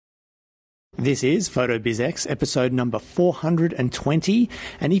This is PhotoBizX, episode number 420.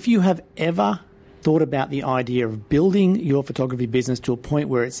 And if you have ever thought about the idea of building your photography business to a point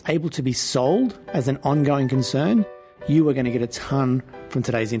where it's able to be sold as an ongoing concern, you are going to get a ton from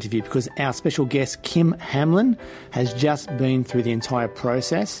today's interview because our special guest, Kim Hamblin, has just been through the entire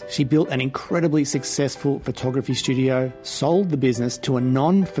process. She built an incredibly successful photography studio, sold the business to a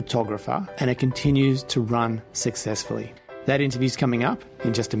non-photographer, and it continues to run successfully. That interview's coming up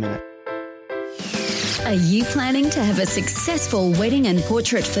in just a minute. Are you planning to have a successful wedding and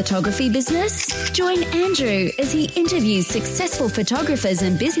portrait photography business? Join Andrew as he interviews successful photographers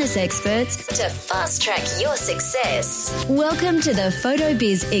and business experts to fast-track your success. Welcome to the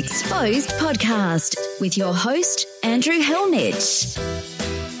PhotoBiz Exposed podcast with your host, Andrew Helmich.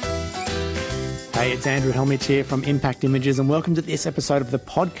 Hey, it's Andrew Helmich here from Impact Images, and welcome to this episode of the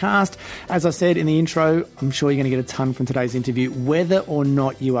podcast. As I said in the intro, I'm sure you're going to get a ton from today's interview, whether or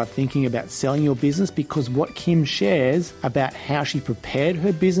not you are thinking about selling your business, because what Kim shares about how she prepared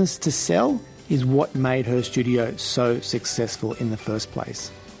her business to sell is what made her studio so successful in the first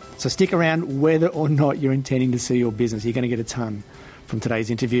place. So stick around whether or not you're intending to sell your business. You're going to get a ton from today's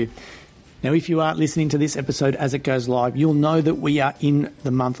interview. Now, if you are listening to this episode as it goes live, you'll know that we are in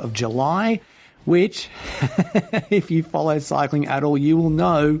the month of July, which, if you follow cycling at all, you will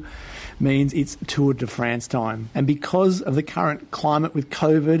know means it's Tour de France time. And because of the current climate with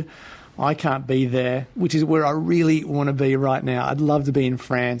COVID, I can't be there, which is where I really want to be right now. I'd love to be in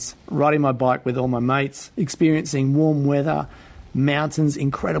France, riding my bike with all my mates, experiencing warm weather, mountains,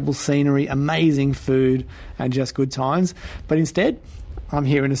 incredible scenery, amazing food, and just good times. But instead, I'm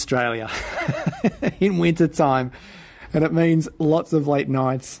here in Australia in winter time. And it means lots of late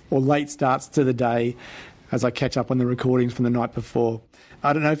nights or late starts to the day as I catch up on the recordings from the night before.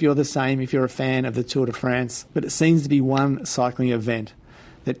 I don't know if you're the same, if you're a fan of the Tour de France, but it seems to be one cycling event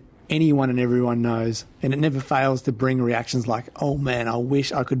that anyone and everyone knows, and it never fails to bring reactions like, oh man, I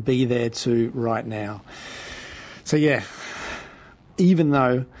wish I could be there too right now. So yeah, even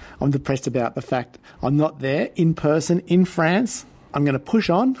though I'm depressed about the fact I'm not there in person in France, I'm going to push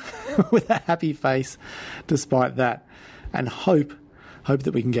on with a happy face despite that, and hope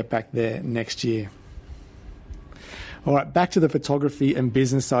that we can get back there next year. All right, back to the photography and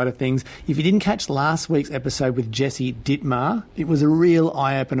business side of things. If you didn't catch last week's episode with Jesse Dittmar, it was a real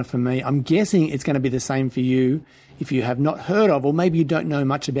eye-opener for me. I'm guessing it's going to be the same for you if you have not heard of, or maybe you don't know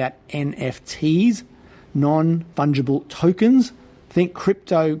much about NFTs, non-fungible tokens. Think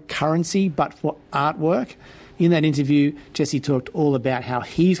cryptocurrency, but for artwork. In that interview, Jesse talked all about how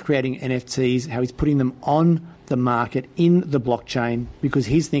he's creating NFTs, how he's putting them on the market in the blockchain, because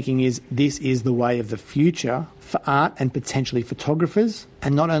his thinking is this is the way of the future for art and potentially photographers,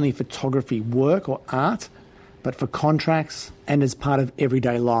 and not only photography work or art, but for contracts and as part of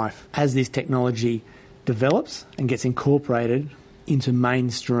everyday life as this technology develops and gets incorporated into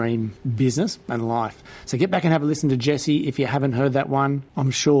mainstream business and life. So get back and have a listen to Jesse if you haven't heard that one.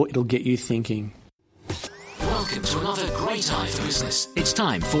 I'm sure it'll get you thinking. Welcome to another great eye for business. It's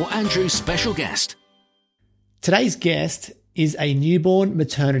time for Andrew's special guest. Today's guest is a newborn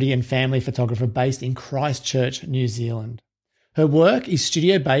maternity and family photographer based in Christchurch, New Zealand. Her work is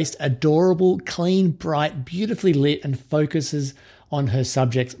studio-based, adorable, clean, bright, beautifully lit, and focuses on her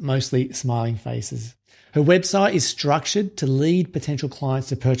subjects, mostly smiling faces. Her website is structured to lead potential clients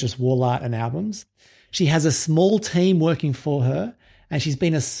to purchase wall art and albums. She has a small team working for her, and she's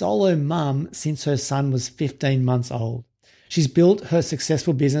been a solo mum since her son was 15 months old. She's built her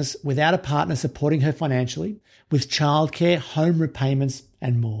successful business without a partner supporting her financially, with childcare, home repayments,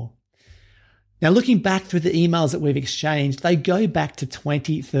 and more. Now, looking back through the emails that we've exchanged, they go back to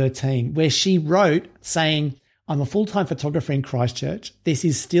 2013, where she wrote saying, I'm a full-time photographer in Christchurch. This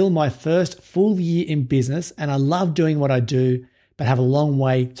is still my first full year in business, and I love doing what I do, but have a long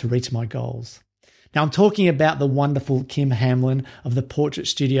way to reach my goals. Now, I'm talking about the wonderful Kim Hamblin of the Portrait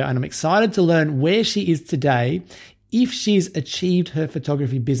Studio, and I'm excited to learn where she is today, if she's achieved her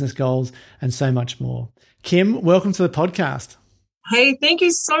photography business goals, and so much more. Kim, welcome to the podcast. Hey, thank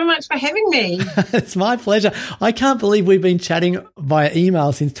you so much for having me. It's my pleasure. I can't believe we've been chatting via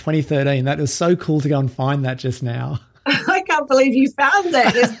email since 2013. That was so cool to go and find that just now. I can't believe you found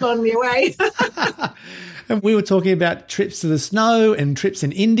that. It's blown me away. And we were talking about trips to the snow and trips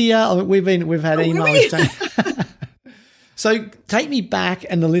in India. We've had email exchange. So take me back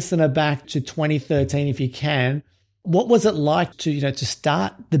and the listener back to 2013 if you can. What was it like to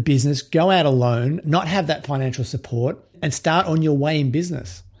start the business, go out alone, not have that financial support, and start on your way in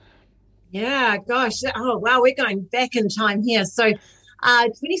business? Yeah, gosh. Oh, wow. We're going back in time here. So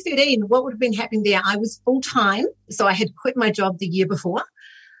 2013, what would have been happening there? I was full-time. So I had quit my job the year before.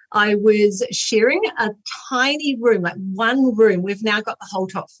 I was sharing a tiny room, like one room. We've now got the whole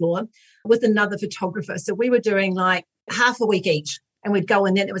top floor with another photographer. So we were doing like half a week each. And we'd go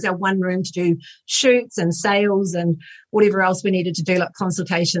in there. It was our one room to do shoots and sales and whatever else we needed to do, like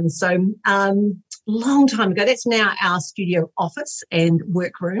consultations. So long time ago, that's now our studio office and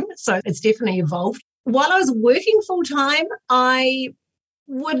workroom. So it's definitely evolved. While I was working full time, I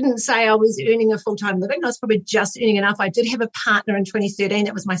wouldn't say I was earning a full-time living. I was probably just earning enough. I did have a partner in 2013.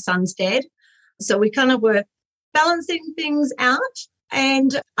 That was my son's dad. So we kind of were balancing things out.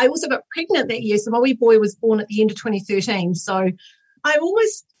 And I also got pregnant that year. So my wee boy was born at the end of 2013. So I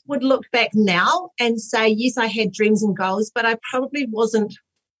always would look back now and say, yes, I had dreams and goals, but I probably wasn't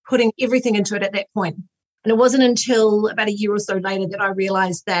putting everything into it at that point. And it wasn't until about a year or so later that I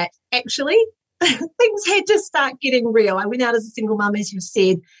realized that actually things had to start getting real. I went out as a single mum, as you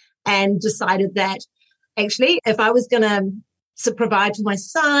said, and decided that actually if I was going to provide for my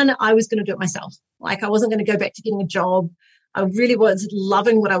son, I was going to do it myself. Like I wasn't going to go back to getting a job. I really was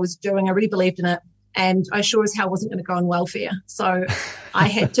loving what I was doing. I really believed in it. And I sure as hell wasn't going to go on welfare. So I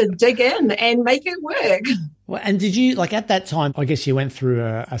had to dig in and make it work. Well, and did you, like at that time, I guess you went through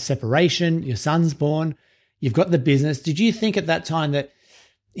a separation, your son's born, you've got the business. Did you think at that time that,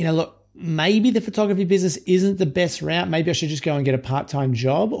 you know, look, maybe the photography business isn't the best route. Maybe I should just go and get a part-time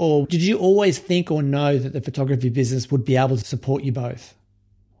job? Or did you always think or know that the photography business would be able to support you both?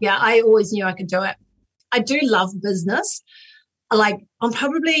 Yeah, I always knew I could do it. I do love business. Like I'm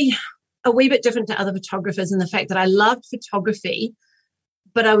probably a wee bit different to other photographers in the fact that I loved photography,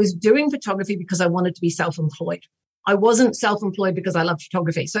 but I was doing photography because I wanted to be self-employed. I wasn't self-employed because I loved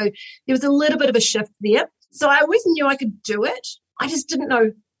photography. So there was a little bit of a shift there. So I always knew I could do it. I just didn't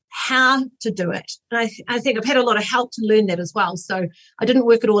know how to do it. And I think I've had a lot of help to learn that as well. So I didn't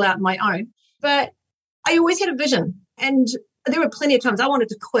work it all out on my own, but I always had a vision. And there were plenty of times I wanted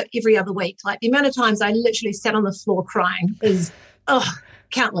to quit every other week. Like the amount of times I literally sat on the floor crying is,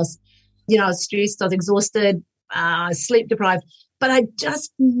 countless. You know, I was stressed, I was exhausted, sleep deprived, but I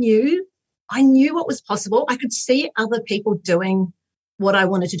just knew what was possible. I could see other people doing what I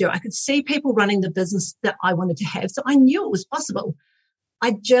wanted to do. I could see people running the business that I wanted to have. So I knew it was possible.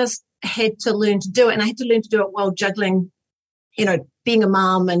 I just had to learn to do it. And I had to learn to do it while juggling, you know, being a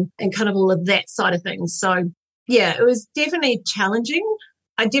mom and kind of all of that side of things. So yeah, it was definitely challenging.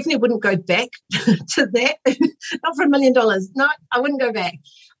 I definitely wouldn't go back to that. Not for $1 million. No, I wouldn't go back.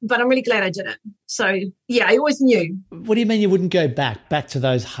 But I'm really glad I did it. So yeah, I always knew. What do you mean you wouldn't go back to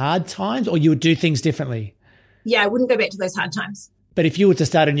those hard times, or you would do things differently? Yeah, I wouldn't go back to those hard times. But if you were to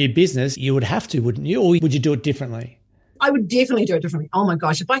start a new business, you would have to, wouldn't you? Or would you do it differently? I would definitely do it differently. Oh my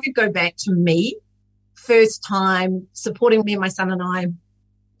gosh, if I could go back to me, first time, supporting me and my son and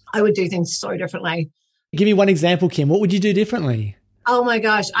I would do things so differently. Give me one example, Kim. What would you do differently? Oh my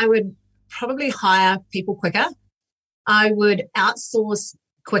gosh, I would probably hire people quicker. I would outsource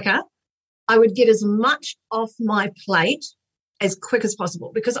quicker. I would get as much off my plate as quick as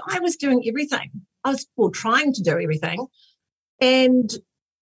possible because I was doing everything. I was trying to do everything. And,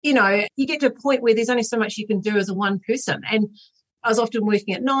 you know, you get to a point where there's only so much you can do as a one person. And I was often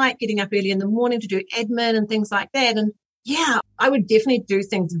working at night, getting up early in the morning to do admin and things like that. And yeah, I would definitely do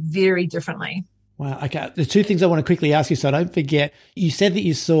things very differently. Wow. Okay. The two things I want to quickly ask you so I don't forget. You said that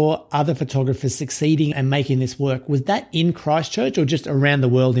you saw other photographers succeeding and making this work. Was that in Christchurch or just around the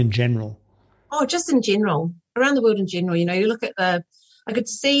world in general? Oh, just in general, around the world in general. You know, you look at I could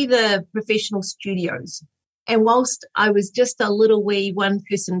see the professional studios. And whilst I was just a little wee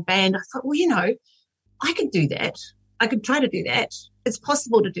one-person band, I thought, well, you know, I could do that. I could try to do that. It's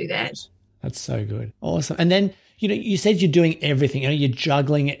possible to do that. That's so good. Awesome. And then, you know, you said you're doing everything. You know, you're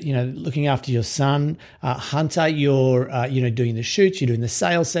juggling it, you know, looking after your son, Hunter, you're, doing the shoots, you're doing the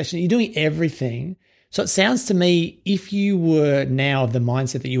sales session, you're doing everything. So it sounds to me, if you were now of the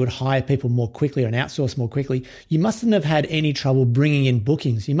mindset that you would hire people more quickly and outsource more quickly, you mustn't have had any trouble bringing in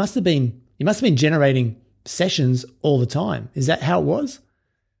bookings. You must have been generating sessions all the time. Is that how it was?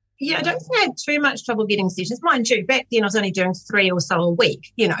 Yeah, I don't think I had too much trouble getting sessions. Mind you, back then I was only doing 3 or so a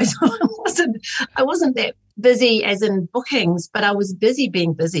week, you know, so I wasn't that busy as in bookings, but I was busy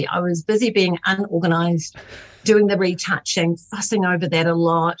being busy. I was busy being unorganized, doing the retouching, fussing over that a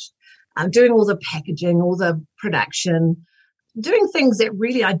lot, doing all the packaging, all the production, doing things that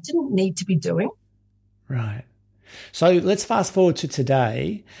really I didn't need to be doing. Right. So let's fast forward to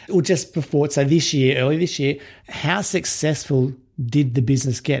today, or just before, so early this year, how successful did the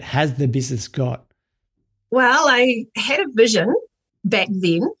business get? Has the business got? Well, I had a vision back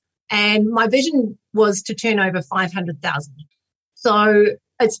then, and my vision was to turn over 500,000. So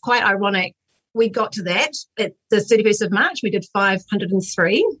it's quite ironic we got to that at the 31st of March. We did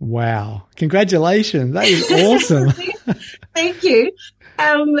 503. Wow. Congratulations. That is awesome. Thank you.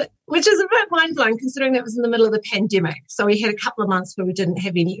 Which is a bit mind-blowing considering that was in the middle of the pandemic. So we had a couple of months where we didn't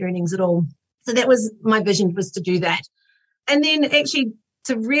have any earnings at all. So that was my vision, was to do that. And then actually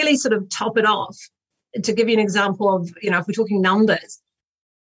to really sort of top it off, to give you an example of, if we're talking numbers,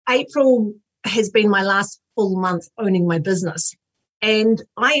 April has been my last full month owning my business. And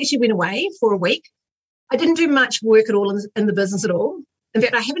I actually went away for a week. I didn't do much work at all in the business at all. In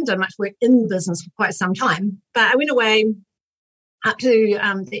fact, I haven't done much work in the business for quite some time. But I went away up to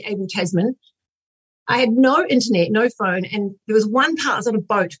the Able Tasman. I had no internet, no phone. And there was one part, I was on a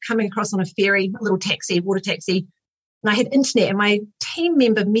boat coming across on a ferry, a little taxi, water taxi. And I had internet. And my team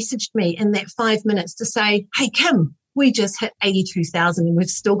member messaged me in that 5 minutes to say, "Hey, Kim, we just hit 82,000 and we've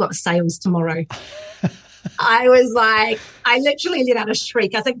still got sales tomorrow." I was like, I literally let out a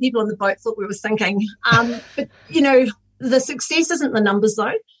shriek. I think people on the boat thought we were sinking. But, the success isn't the numbers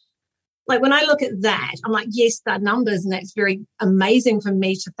though. Like when I look at that, I'm like, yes, they're numbers and that's very amazing for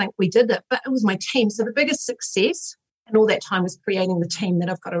me to think we did it, but it was my team. So the biggest success in all that time was creating the team that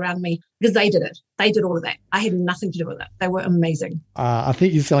I've got around me, because they did it. They did all of that. I had nothing to do with it. They were amazing. I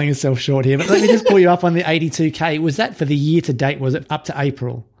think you're selling yourself short here, but let me just pull you up on the 82K. Was that for the year to date? Was it up to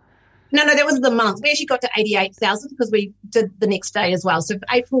April? No, that was the month. We actually got to 88,000 because we did the next day as well. So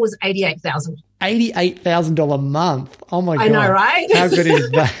April was 88,000. $88,000 month. Oh my God. I know, right? How good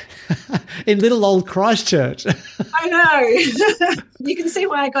is that? In little old Christchurch. I know. You can see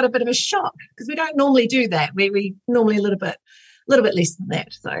why I got a bit of a shock, because we don't normally do that. We normally a little bit less than that.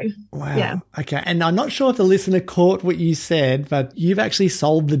 So, wow. Yeah. Okay. And I'm not sure if the listener caught what you said, but you've actually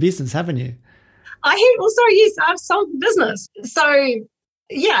sold the business, haven't you? I have. Also, yes, I've sold the business. So,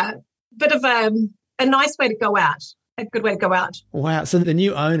 yeah, bit of a nice way to go out, a good way to go out. Wow. So the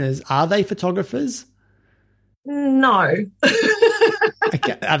new owners, are they photographers? No.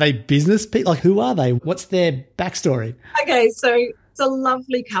 Okay. Are they business people? Like, who are they? What's their backstory? Okay, so it's a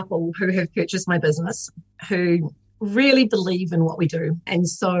lovely couple who have purchased my business, who really believe in what we do. And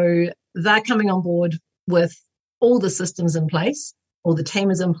so they're coming on board with all the systems in place, all the team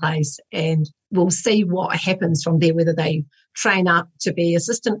is in place, and we'll see what happens from there, whether they train up to be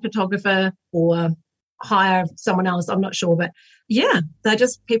assistant photographer or hire someone else. I'm not sure, but yeah, they're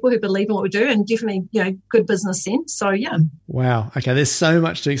just people who believe in what we do, and definitely, good business sense. So yeah. Wow. Okay. There's so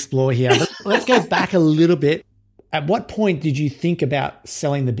much to explore here. But let's go back a little bit. At what point did you think about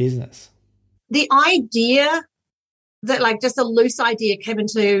selling the business? The idea that, like, just a loose idea came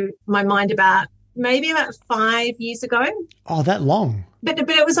into my mind about 5 years ago. Oh, that long. But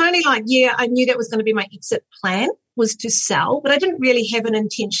it was only like, I knew that was going to be my exit plan, was to sell, but I didn't really have an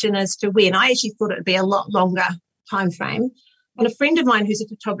intention as to when. I actually thought it would be a lot longer time frame. And a friend of mine who's a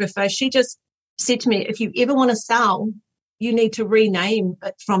photographer, she just said to me, if you ever want to sell, you need to rename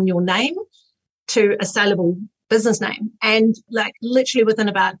it from your name to a saleable business name. And like literally within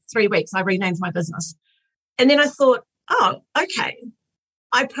about 3 weeks, I renamed my business. And then I thought, oh, okay,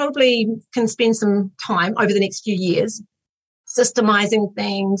 I probably can spend some time over the next few years systemizing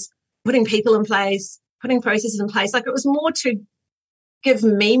things, putting people in place, putting processes in place. Like, it was more to give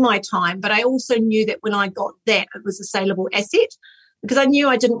me my time, but I also knew that when I got that, it was a saleable asset, because I knew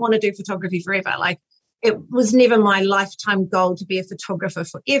I didn't want to do photography forever. Like, it was never my lifetime goal to be a photographer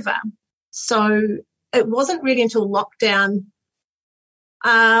forever. So it wasn't really until lockdown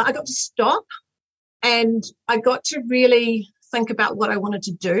I got to stop and I got to really think about what I wanted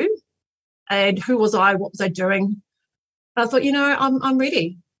to do and who was I, what was I doing. And I thought, I'm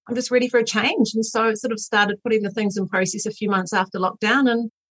ready. I'm just ready for a change. And so it sort of started putting the things in process a few months after lockdown,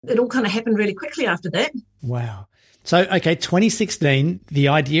 and it all kind of happened really quickly after that. Wow. So, okay, 2016, the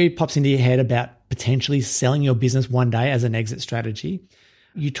idea pops into your head about potentially selling your business one day as an exit strategy.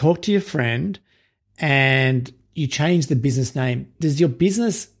 You talk to your friend and you change the business name. Does your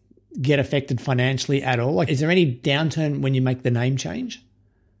business get affected financially at all? Like, is there any downturn when you make the name change?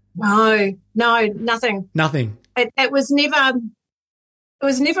 No, nothing. Nothing. It was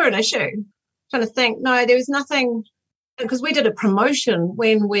never an issue. I'm trying to think. No, there was nothing, because we did a promotion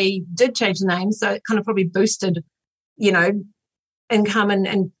when we did change the name. So it kind of probably boosted, income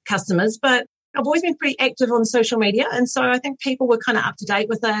and customers. But I've always been pretty active on social media. And so I think people were kind of up to date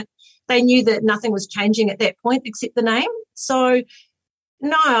with it. They knew that nothing was changing at that point except the name. So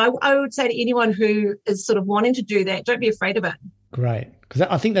no, I would say to anyone who is sort of wanting to do that, don't be afraid of it. Great. Because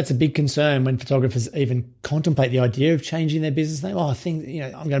I think that's a big concern when photographers even contemplate the idea of changing their business name. Oh, I think,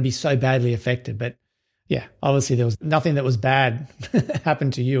 I'm going to be so badly affected. But yeah, obviously there was nothing that was bad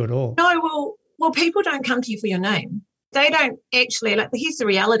happened to you at all. No, well, people don't come to you for your name. They don't actually, here's the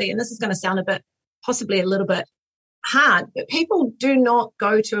reality, and this is going to sound possibly a little bit hard, but people do not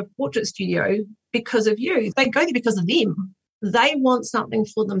go to a portrait studio because of you. They go there because of them. They want something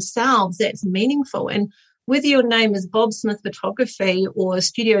for themselves that's meaningful. And whether your name is Bob Smith Photography or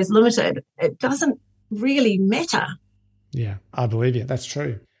Studios Limited, it doesn't really matter. Yeah, I believe you. That's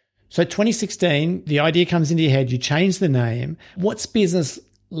true. So 2016, the idea comes into your head, you change the name. What's business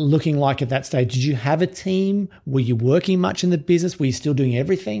looking like at that stage? Did you have a team? Were you working much in the business? Were you still doing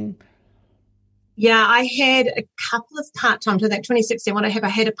everything? Yeah, I had a couple of part-time. So that 2016, I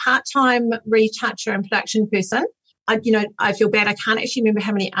had a part-time retoucher and production person. I feel bad. I can't actually remember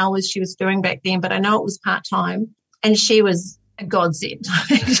how many hours she was doing back then, but I know it was part-time, and she was a godsend.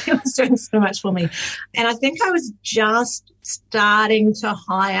 She was doing so much for me. And I think I was just starting to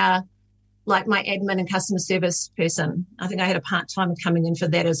hire my admin and customer service person. I think I had a part-timer coming in for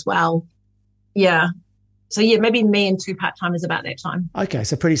that as well. Yeah. So, maybe me and 2 part-timers about that time. Okay,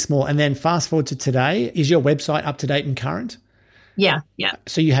 so pretty small. And then fast forward to today. Is your website up to date and current? Yeah.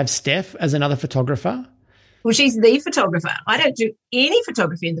 So you have Steph as another photographer? Well, she's the photographer. I don't do any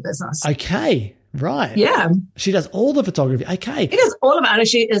photography in the business. Okay, right. Yeah. She does all the photography. Okay. She does all of it.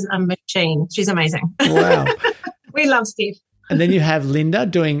 She is a machine. She's amazing. Wow. We love Steph. And then you have Linda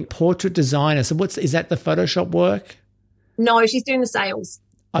doing portrait designer. So is that the Photoshop work? No, she's doing the sales.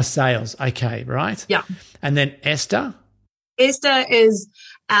 Oh, sales. Okay, right. Yeah. And then Esther? Esther is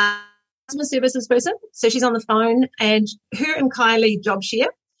our customer services person. So she's on the phone, and her and Kylie job share.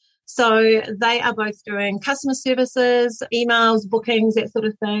 So they are both doing customer services, emails, bookings, that sort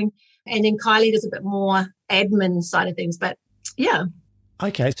of thing. And then Kylie does a bit more admin side of things. But yeah.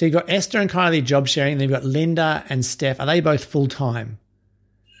 Okay. So you've got Esther and Kylie job sharing, and then you've got Linda and Steph. Are they both full-time?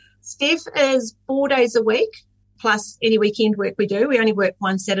 Steph is 4 days a week plus any weekend work we do. We only work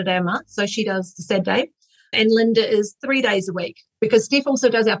one Saturday a month. So she does the Saturday. And Linda is 3 days a week because Steph also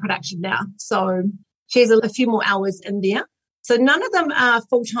does our production now. So she has a few more hours in there. So none of them are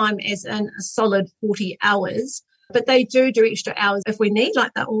full-time as in a solid 40 hours, but they do extra hours if we need.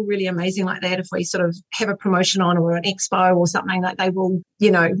 They're all really amazing like that. If we sort of have a promotion on or an expo or something, they will,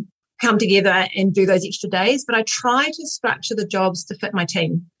 come together and do those extra days. But I try to structure the jobs to fit my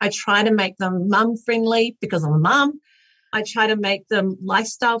team. I try to make them mum-friendly because I'm a mum. I try to make them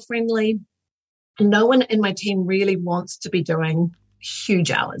lifestyle-friendly. No one in my team really wants to be doing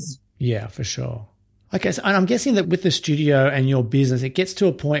huge hours. Yeah, for sure. Okay, so and I'm guessing that with the studio and your business, it gets to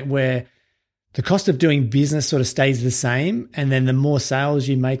a point where the cost of doing business sort of stays the same, and then the more sales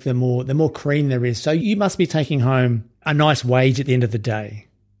you make, the more cream there is. So you must be taking home a nice wage at the end of the day.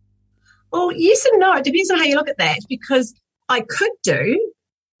 Well, yes and no. It depends on how you look at that, because I could do,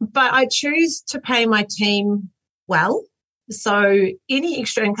 but I choose to pay my team well. So any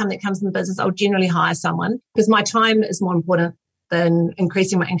extra income that comes in the business, I'll generally hire someone because my time is more important than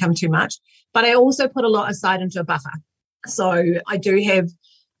increasing my income too much. But I also put a lot aside into a buffer. So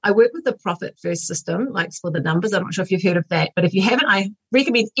I work with the profit first system, for the numbers. I'm not sure if you've heard of that, but if you haven't, I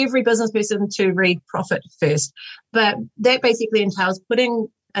recommend every business person to read Profit First. But that basically entails putting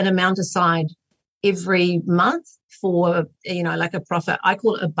an amount aside every month for, a profit. I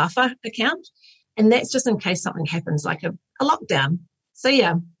call it a buffer account. And that's just in case something happens, like a lockdown. So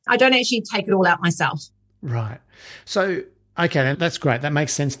yeah, I don't actually take it all out myself. Right. So okay, that's great. That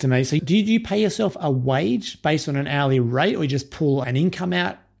makes sense to me. So do you pay yourself a wage based on an hourly rate, or you just pull an income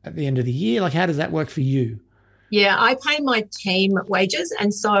out at the end of the year? How does that work for you? Yeah, I pay my team wages.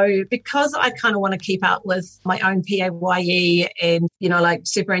 And so because I kind of want to keep up with my own PAYE and,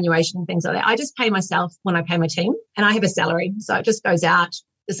 superannuation and things like that, I just pay myself when I pay my team, and I have a salary. So it just goes out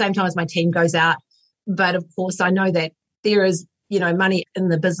the same time as my team goes out. But of course, I know that there is money in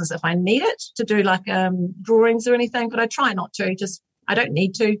the business if I need it to do drawings or anything, but I try not to. I don't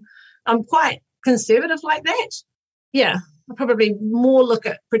need to. I'm quite conservative like that. Yeah, I probably more look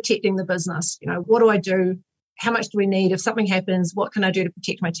at protecting the business. What do I do? How much do we need? If something happens, what can I do to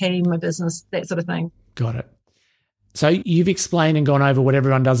protect my team, my business, that sort of thing? Got it. So you've explained and gone over what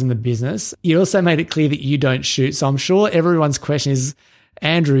everyone does in the business. You also made it clear that you don't shoot. So I'm sure everyone's question is,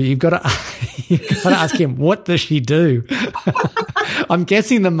 Andrew, you've got to ask him, what does she do? I'm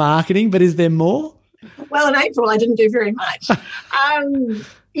guessing the marketing, but is there more? Well, in April, I didn't do very much.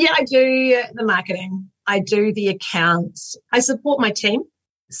 Yeah, I do the marketing. I do the accounts. I support my team.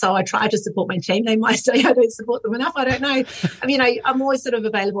 So I try to support my team. They might say I don't support them enough. I don't know. I'm always sort of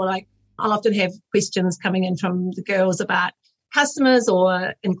available. I'll often have questions coming in from the girls about customers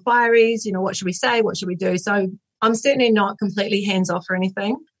or inquiries. What should we say? What should we do? So I'm certainly not completely hands-off or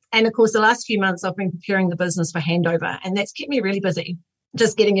anything. And, of course, the last few months I've been preparing the business for handover, and that's kept me really busy,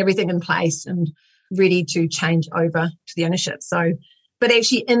 just getting everything in place and ready to change over to the ownership. So, but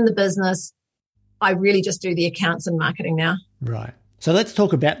actually in the business, I really just do the accounts and marketing now. Right. So let's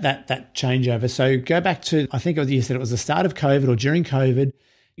talk about that changeover. So go back to, I think you said it was the start of COVID or during COVID.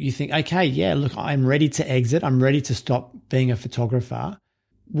 You think, okay, yeah, look, I'm ready to exit. I'm ready to stop being a photographer.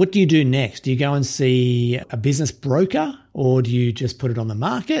 What do you do next? Do you go and see a business broker or do you just put it on the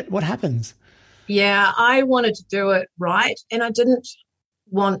market? What happens? Yeah, I wanted to do it right. And I didn't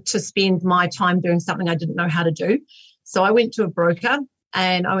want to spend my time doing something I didn't know how to do. So I went to a broker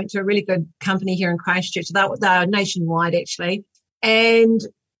and I went to a really good company here in Christchurch. They're nationwide, actually. And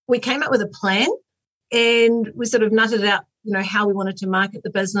we came up with a plan and we sort of nutted out, how we wanted to market the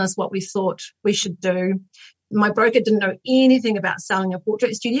business, what we thought we should do. My broker didn't know anything about selling a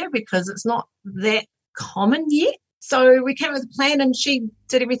portrait studio because it's not that common yet. So we came up with a plan and she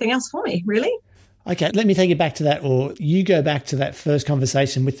did everything else for me, really. Okay, let me take you back to that, or you go back to that first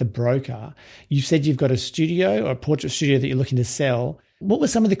conversation with the broker. You said you've got a studio or a portrait studio that you're looking to sell. What were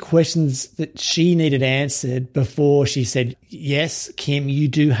some of the questions that she needed answered before she said, yes, Kim, you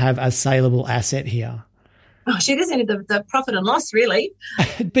do have a saleable asset here? Oh, she just needed the profit and loss, really.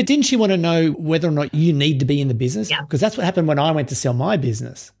 But didn't she want to know whether or not you need to be in the business? Yeah. Because that's what happened when I went to sell my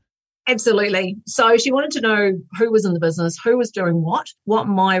business. Absolutely. So she wanted to know who was in the business, who was doing what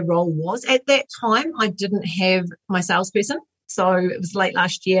my role was. At that time, I didn't have my salesperson. So it was late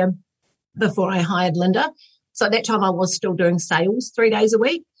last year before I hired Linda. So at that time, I was still doing sales 3 days a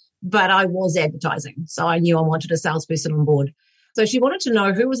week, but I was advertising. So I knew I wanted a salesperson on board. So she wanted to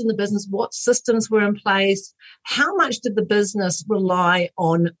know who was in the business, what systems were in place, how much did the business rely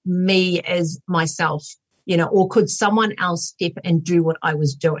on me as myself, or could someone else step and do what I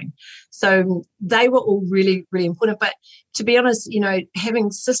was doing? So they were all really, really important. But to be honest,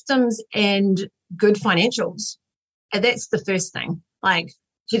 having systems and good financials, that's the first thing. Like,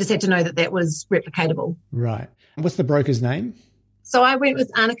 she just had to know that was replicatable. Right. What's the broker's name? So I went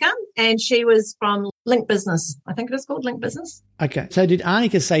with Annika, and she was from Link Business. I think it was called Link Business. Okay. So did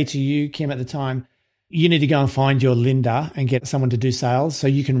Annika say to you, Kim, at the time, you need to go and find your Linda and get someone to do sales so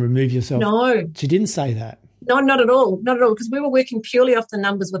you can remove yourself? No. She didn't say that. No, not at all. Not at all. Because we were working purely off the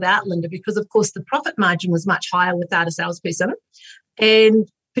numbers without Linda because, of course, the profit margin was much higher without a salesperson. And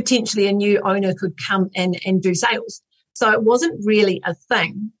potentially a new owner could come in and do sales. So it wasn't really a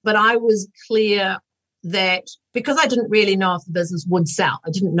thing. But I was clear that because I didn't really know if the business would sell, I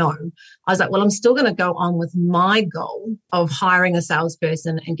didn't know. I was like, well, I'm still going to go on with my goal of hiring a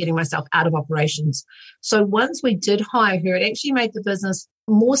salesperson and getting myself out of operations. So once we did hire her, it actually made the business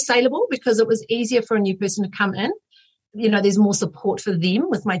more saleable because it was easier for a new person to come in. There's more support for them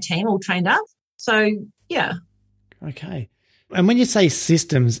with my team all trained up. So, yeah. Okay. And when you say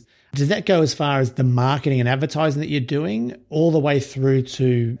systems, does that go as far as the marketing and advertising that you're doing all the way through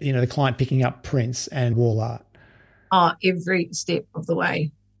to, the client picking up prints and wall art? Oh, every step of the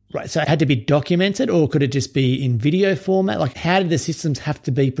way. Right. So it had to be documented, or could it just be in video format? Like, how did the systems have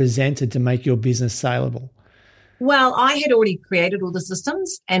to be presented to make your business saleable? Well, I had already created all the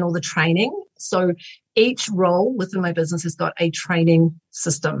systems and all the training. So each role within my business has got a training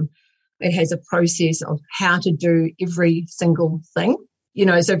system. It has a process of how to do every single thing.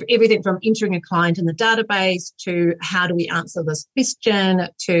 So everything from entering a client in the database to how do we answer this question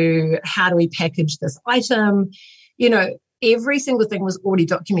to how do we package this item, every single thing was already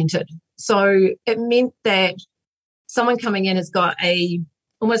documented. So it meant that someone coming in has got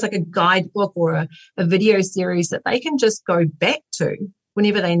almost like a guidebook or a video series that they can just go back to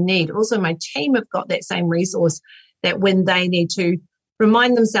whenever they need. Also, my team have got that same resource that when they need to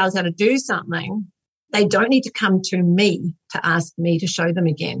remind themselves how to do something, they don't need to come to me to ask me to show them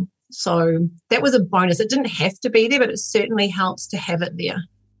again. So that was a bonus. It didn't have to be there, but it certainly helps to have it there.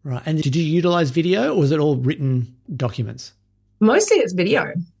 Right. And did you utilize video, or was it all written documents? Mostly it's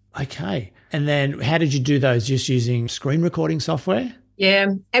video. Okay. And then how did you do those? Just using screen recording software? Yeah,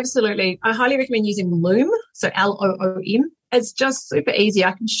 absolutely. I highly recommend using Loom, so Loom. It's just super easy.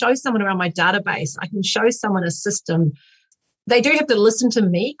 I can show someone around my database. I can show someone a system. They do have to listen to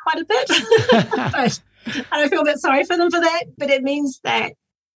me quite a bit. But I don't feel a bit sorry for them for that. But it means that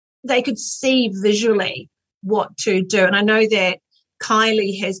they could see visually what to do. And I know that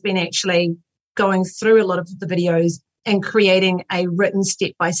Kylie has been actually going through a lot of the videos and creating a written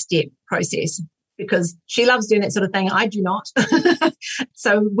step-by-step process because she loves doing that sort of thing. I do not.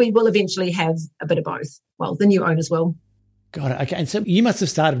 So we will eventually have a bit of both. Well, the new owners will. Got it. Okay. And so you must have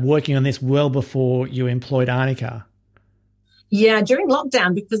started working on this well before you employed Annika. Yeah, during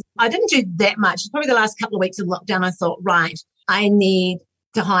lockdown, because I didn't do that much. Probably the last couple of weeks of lockdown, I thought, right, I need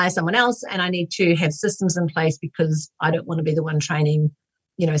to hire someone else and I need to have systems in place because I don't want to be the one training,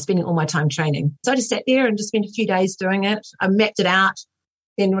 spending all my time training. So I just sat there and just spent a few days doing it. I mapped it out,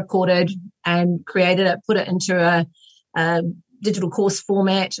 then recorded and created it, put it into a digital course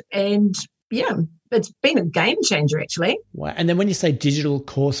format. And yeah, it's been a game changer actually. Wow. And then when you say digital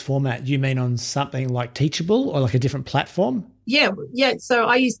course format, you mean on something like Teachable or like a different platform? Yeah. So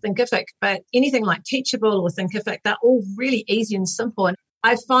I use Thinkific, but anything like Teachable or Thinkific, they're all really easy and simple. And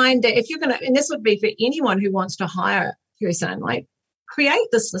I find that if you're going to, and this would be for anyone who wants to hire a person, like create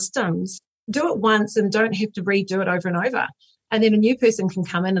the systems, do it once and don't have to redo it over and over. And then a new person can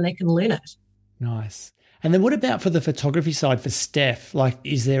come in and they can learn it. Nice. And then what about for the photography side for Steph? Like,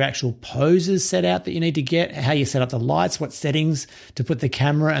 is there actual poses set out that you need to get? How you set up the lights? What settings to put the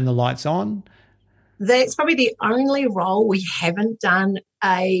camera and the lights on? That's probably the only role we haven't done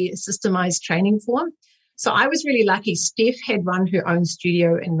a systemized training for. So I was really lucky. Steph had run her own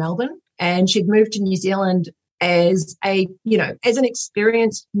studio in Melbourne and she'd moved to New Zealand as an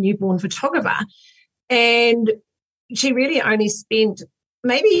experienced newborn photographer. And she really only spent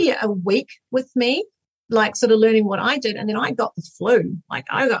maybe a week with me, like sort of learning what I did. And then I got the flu. Like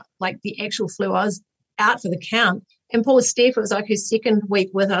I got like the actual flu. I was out for the count. And poor Steph, it was like her second week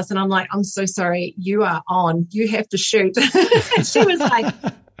with us. And I'm like, I'm so sorry. You are on. You have to shoot. She was like,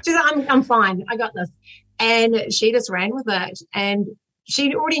 I'm fine. I got this. And she just ran with it. And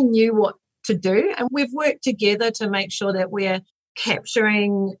she already knew what to do. And we've worked together to make sure that we're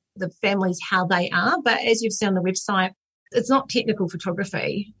capturing the families how they are. But as you've seen on the website, it's not technical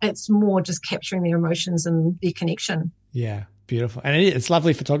photography. It's more just capturing their emotions and their connection. Yeah, beautiful. And it's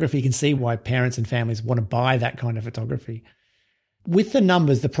lovely photography. You can see why parents and families want to buy that kind of photography. With the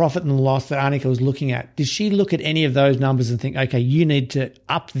numbers, the profit and the loss that Annika was looking at, did she look at any of those numbers and think, okay, you need to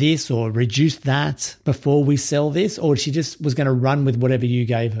up this or reduce that before we sell this? Or she just was going to run with whatever you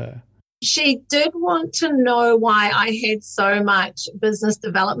gave her? She did want to know why I had so much business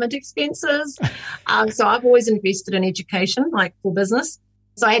development expenses. So I've always invested in education, like for business.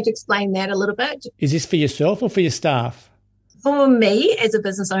 So I had to explain that a little bit. Is this for yourself or for your staff? For me as a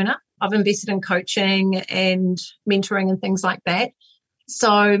business owner, I've invested in coaching and mentoring and things like that.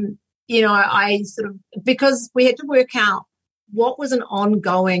 So, I because we had to work out what was an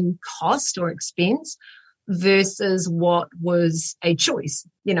ongoing cost or expense versus what was a choice,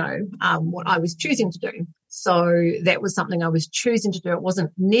 what I was choosing to do. So that was something I was choosing to do. It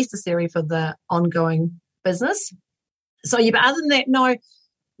wasn't necessary for the ongoing business. So, yeah, but other than that, no,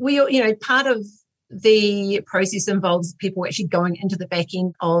 part of the process involves people actually going into the back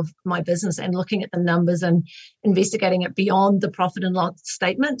end of my business and looking at the numbers and investigating it beyond the profit and loss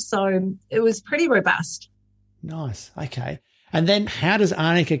statement. So it was pretty robust. Nice. Okay. And then how does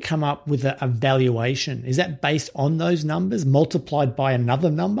Annika come up with a valuation? Is that based on those numbers multiplied by another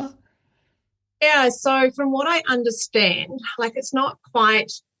number? Yeah. So from what I understand, like it's not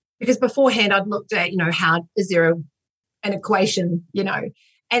quite, because beforehand I'd looked at, how is there an equation,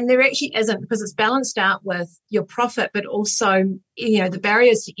 and there actually isn't, because it's balanced out with your profit, but also, the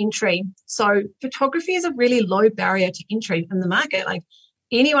barriers to entry. So photography is a really low barrier to entry in the market. Like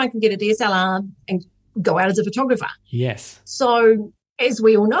anyone can get a DSLR and go out as a photographer. Yes. So as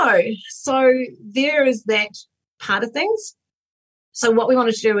we all know, so there is that part of things. So what we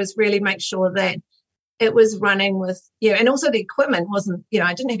wanted to do is really make sure that it was running with, and also the equipment wasn't,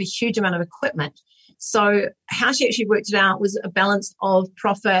 I didn't have a huge amount of equipment. So how she actually worked it out was a balance of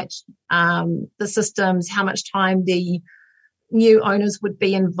profit, the systems, how much time the new owners would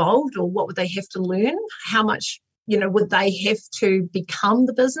be involved or what would they have to learn, how much, would they have to become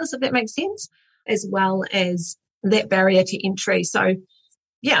the business, if that makes sense, as well as that barrier to entry. So,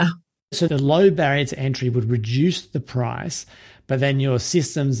 yeah. So the low barrier to entry would reduce the price, but then your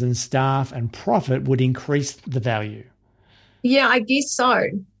systems and staff and profit would increase the value. Yeah, I guess so.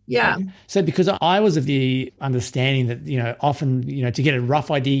 Yeah. So because I was of the understanding that, often, to get a rough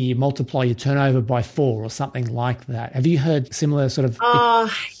idea, you multiply your turnover by 4 or something like that. Have you heard similar sort of?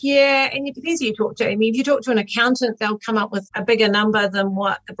 Yeah. And it depends who you talk to. I mean, if you talk to an accountant, they'll come up with a bigger number than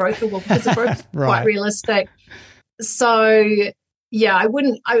what a broker will, because the broker's right. Quite realistic. So, yeah,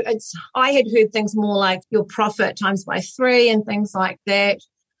 I had heard things more like your profit times by 3 and things like that.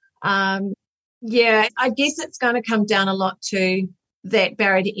 Yeah, I guess it's going to come down a lot to that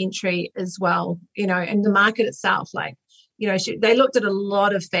barrier to entry as well, and the market itself. Like, they looked at a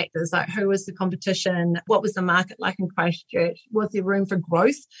lot of factors, like who was the competition, what was the market like in Christchurch, was there room for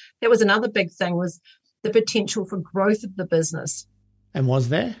growth? That was another big thing, was the potential for growth of the business. And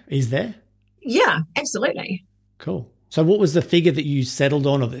is there? Yeah, absolutely. Cool. So what was the figure that you settled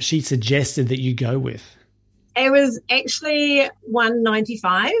on or that she suggested that you go with? It was actually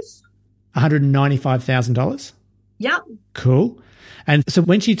 $195,000. $195,000? Yeah. Cool. And so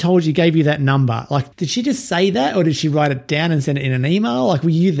when she told you, gave you that number, like, did she just say that or did she write it down and send it in an email? Like, were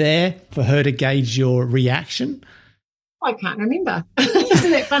you there for her to gauge your reaction? I can't remember.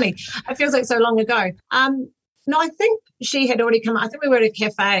 Isn't that funny? It feels like so long ago. No, I think she had already come. I think we were at a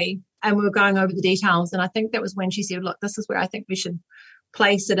cafe and we were going over the details. And I think that was when she said, look, this is where I think we should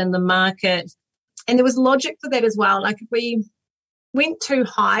place it in the market. And there was logic for that as well. Like, if we went too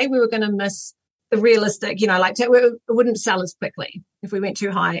high, we were going to miss the realistic, it wouldn't sell as quickly if we went too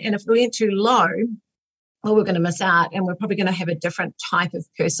high. And if we went too low, well, we're going to miss out and we're probably going to have a different type of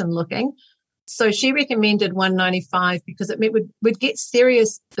person looking. So she recommended 195 because it meant we'd get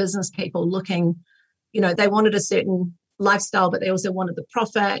serious business people looking, they wanted a certain lifestyle, but they also wanted the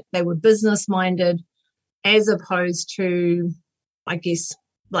profit. They were business minded as opposed to, I guess,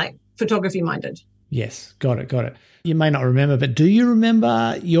 like photography minded. Yes, got it. You may not remember, but do you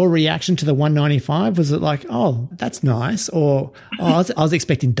remember your reaction to the 195? Was it like, oh, that's nice? Or, I was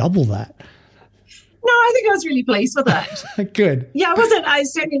expecting double that? No, I think I was really pleased with it. Good. Yeah, I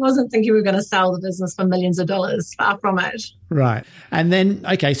certainly wasn't thinking we were going to sell the business for millions of dollars. Far from it. Right. And then,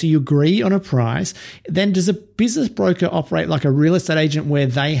 okay, so you agree on a price. Then does a business broker operate like a real estate agent where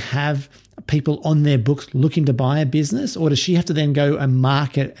they have people on their books looking to buy a business, or does she have to then go and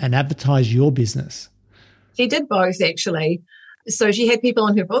market and advertise your business? She did both, actually. So she had people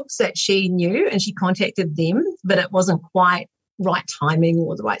on her books that she knew and she contacted them, but it wasn't quite right timing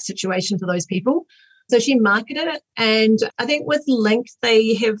or the right situation for those people. So she marketed it. And I think with Link,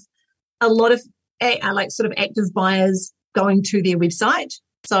 they have a lot of sort of active buyers going to their website.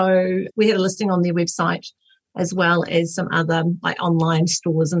 So we had a listing on their website as well as some other like online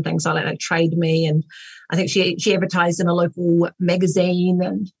stores and things like Trade Me. And I think she advertised in a local magazine.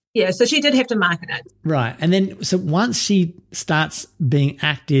 And yeah, so she did have to market it. Right. And then, so once she starts being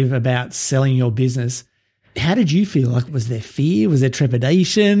active about selling your business, how did you feel? Like, was there fear? Was there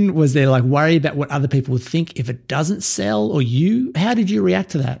trepidation? Was there like worry about what other people would think if it doesn't sell, or you? How did you react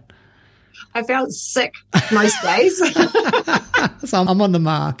to that? I felt sick most days. So I'm on the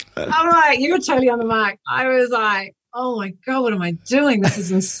mark. All right, you were totally on the mark. I was like, oh my God, what am I doing? This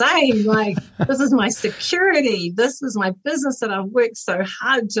is insane. Like, this is my security. This is my business that I've worked so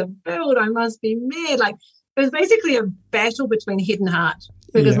hard to build. I must be mad. Like, it was basically a battle between head and heart.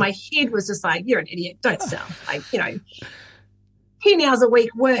 Because my head was just like, you're an idiot, don't sell. Like, 10 hours a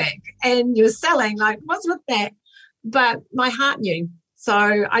week work and you're selling, like, what's with that? But my heart knew.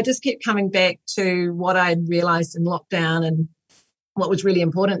 So I just kept coming back to what I'd realized in lockdown and what was really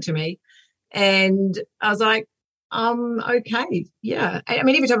important to me. And I was like, okay, yeah. I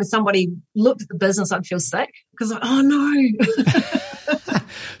mean, every time somebody looked at the business, I'd feel sick because, oh no.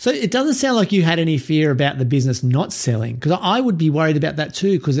 So it doesn't sound like you had any fear about the business not selling, because I would be worried about that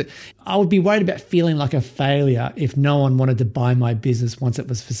too, because I would be worried about feeling like a failure if no one wanted to buy my business once it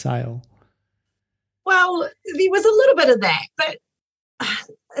was for sale. Well, there was a little bit of that, but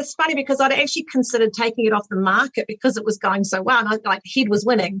it's funny because I'd actually considered taking it off the market because it was going so well and head was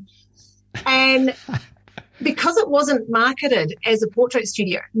winning. And because it wasn't marketed as a portrait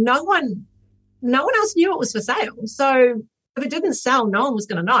studio, no one else knew it was for sale. So if it didn't sell, no one was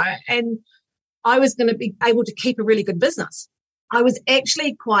going to know. And I was going to be able to keep a really good business. I was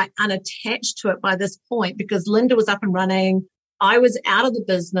actually quite unattached to it by this point because Linda was up and running. I was out of the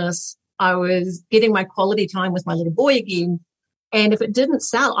business. I was getting my quality time with my little boy again. And if it didn't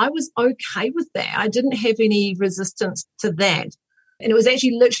sell, I was okay with that. I didn't have any resistance to that. And it was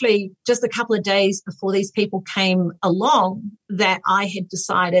actually literally just a couple of days before these people came along that I had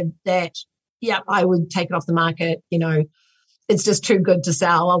decided that, yeah, I would take it off the market. It's just too good to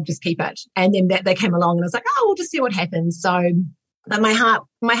sell. I'll just keep it. And then they came along and I was like, oh, we'll just see what happens. So but my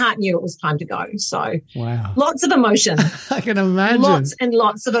heart knew it was time to go. So wow, lots of emotion. I can imagine. Lots and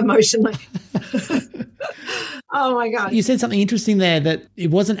lots of emotion. Oh my God. You said something interesting there, that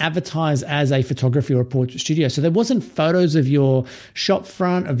it wasn't advertised as a photography or a portrait studio. So there wasn't photos of your shop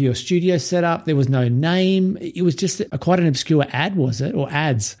front, of your studio setup. There was no name. It was just quite an obscure ad, was it? Or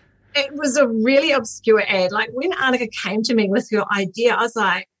ads? It was a really obscure ad. Like when Annika came to me with your idea, I was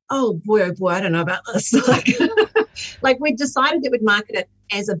like, oh boy, I don't know about this. Like we decided that we'd market it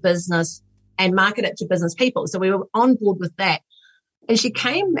as a business and market it to business people. So we were on board with that. And she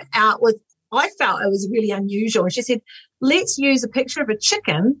came out with, I felt it was really unusual. And she said, let's use a picture of a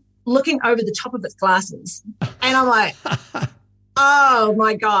chicken looking over the top of its glasses. And I'm like, oh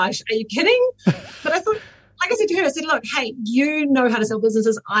my gosh, are you kidding? But I thought, like I said to her, I said, look, hey, you know how to sell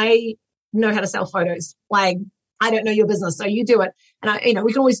businesses. I know how to sell photos. Like, I don't know your business, so you do it. And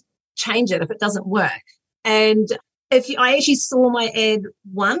we can always change it if it doesn't work. And I actually saw my ad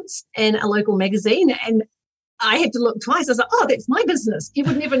once in a local magazine, and I had to look twice. I was like, oh, that's my business. You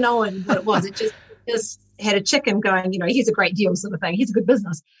would never know what it was. It just had a chicken going, here's a great deal sort of thing. Here's a good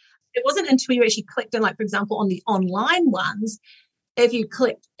business. It wasn't until you actually clicked in, like, for example, on the online ones, if you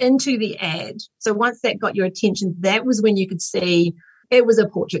clicked into the ad, so once that got your attention, that was when you could see it was a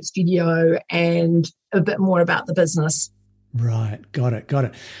portrait studio and a bit more about the business. Right. Got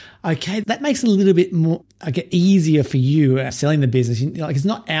it. Okay. That makes it a little bit more, easier for you selling the business. Like, it's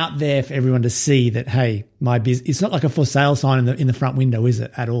not out there for everyone to see that, hey, my business, it's not like a for sale sign in the front window, is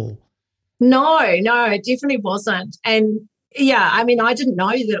it, at all? No, it definitely wasn't. And yeah, I mean, I didn't know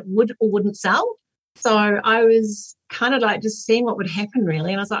that it would or wouldn't sell. So I was kind of like just seeing what would happen,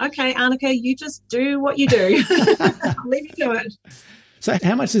 really. And I was like, okay, Annika, you just do what you do. I'll leave you to it. So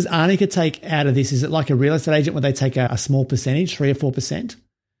how much does Annika take out of this? Is it like a real estate agent where they take a small percentage, 3 or 4%?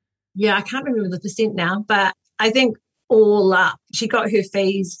 Yeah, I can't remember the percent now, but I think all up, she got her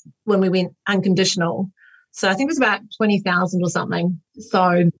fees when we went unconditional. So I think it was about 20,000 or something.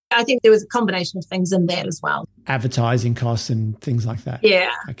 So I think there was a combination of things in that as well. Advertising costs and things like that.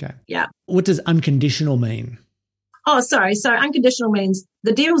 Yeah. Okay. Yeah. What does unconditional mean? Oh, sorry. So unconditional means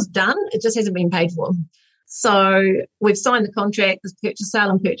the deal's done. It just hasn't been paid for. So we've signed the contract, this sale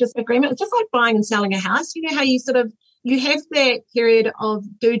and purchase agreement. It's just like buying and selling a house. You know how you have that period of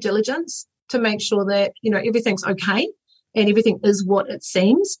due diligence to make sure that, everything's okay and everything is what it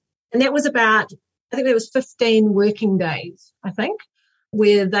seems. And that was about, I think there was 15 working days, I think,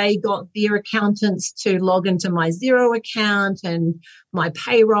 where they got their accountants to log into my Xero account and my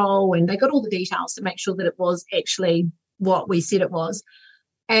payroll, and they got all the details to make sure that it was actually what we said it was.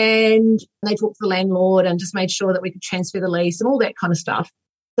 And they talked to the landlord and just made sure that we could transfer the lease and all that kind of stuff.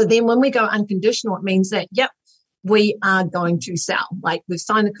 So then when we go unconditional, it means that, yep, we are going to sell. Like, we've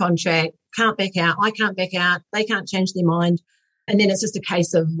signed the contract, can't back out, I can't back out, they can't change their mind. And then it's just a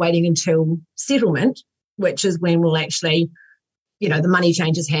case of waiting until settlement, which is when we'll actually, the money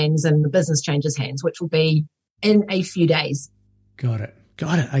changes hands and the business changes hands, which will be in a few days. Got it.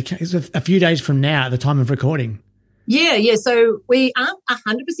 Okay. It's a few days from now at the time of recording. Yeah. So we aren't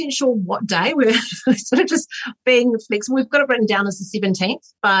 100% sure what day. We're sort of just being flexible. We've got it written down as the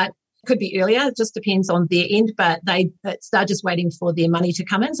 17th, but it could be earlier. It just depends on their end, but they're just waiting for their money to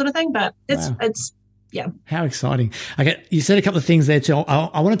come in, sort of thing. But it's yeah. How exciting. Okay, you said a couple of things there too.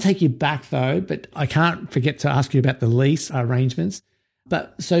 I want to take you back though, but I can't forget to ask you about the lease arrangements.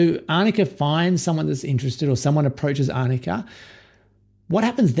 But so Annika finds someone that's interested, or someone approaches Annika. What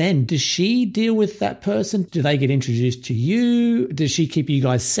happens then? Does she deal with that person? Do they get introduced to you? Does she keep you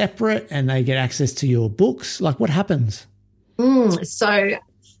guys separate and they get access to your books? Like, what happens? So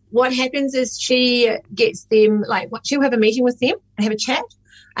what happens is she gets them, she'll have a meeting with them and have a chat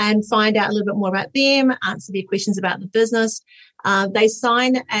and find out a little bit more about them, answer their questions about the business. They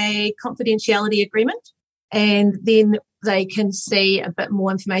sign a confidentiality agreement, and then they can see a bit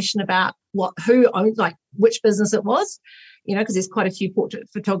more information about who owns, which business it was, because there's quite a few portrait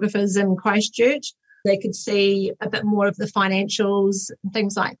photographers in Christchurch. They could see a bit more of the financials and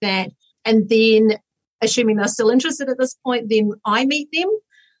things like that. And then, assuming they're still interested at this point, then I meet them.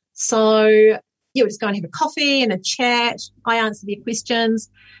 So we just go and have a coffee and a chat. I answer their questions,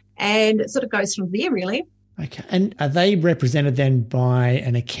 and it sort of goes from there, really. Okay. And are they represented then by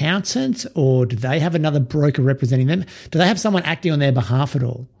an accountant, or do they have another broker representing them? Do they have someone acting on their behalf at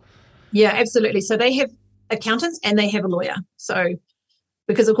all? Yeah, absolutely. So they have accountants and they have a lawyer. So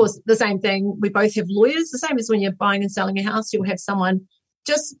because, of course, the same thing, we both have lawyers, the same as when you're buying and selling a house, you'll have someone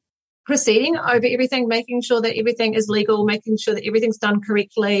just proceeding over everything, making sure that everything is legal, making sure that everything's done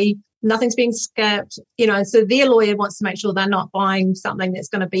correctly, nothing's being skipped, so their lawyer wants to make sure they're not buying something that's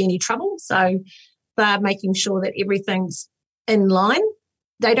going to be any trouble. So they're making sure that everything's in line.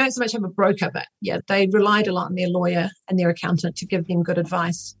 They don't so much have a broker, but they relied a lot on their lawyer and their accountant to give them good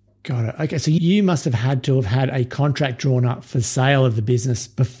advice. Got it. Okay, so you must have had a contract drawn up for sale of the business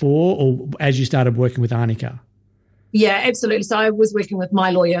before, or as you started working with Annika? Yeah, absolutely. So I was working with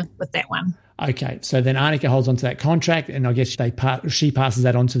my lawyer with that one. Okay, so then Annika holds onto that contract, and I guess she passes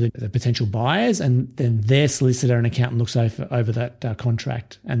that on to the potential buyers, and then their solicitor and accountant looks over that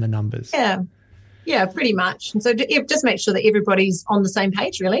contract and the numbers. Yeah, pretty much. And so just make sure that everybody's on the same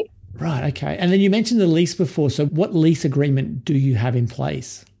page, really. Right, okay. And then you mentioned the lease before. So what lease agreement do you have in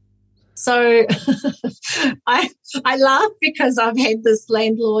place? So I laugh because I've had this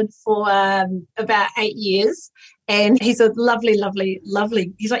landlord for about 8 years, and he's a lovely,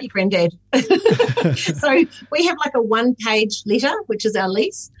 he's like your granddad. So we have a 1-page letter, which is our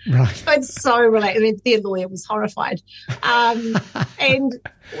lease. Right. It's so related. I mean, their lawyer was horrified. And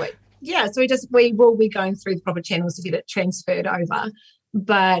so we will be going through the proper channels to get it transferred over.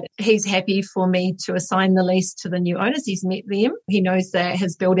 but he's happy for me to assign the lease to the new owners. He's met them. He knows that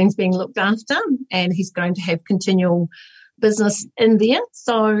his building's being looked after and he's going to have continual business in there.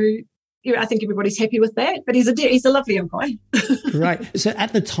 So I think everybody's happy with that, but he's a lovely young guy. Right. So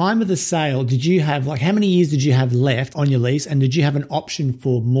at the time of the sale, did you have, like, how many years did you have left on your lease, and did you have an option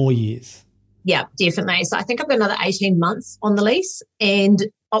for more years? Yeah, definitely. So I think I've got another 18 months on the lease and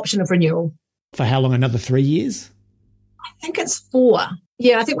option of renewal. For how long? Another 3 years? I think it's 4.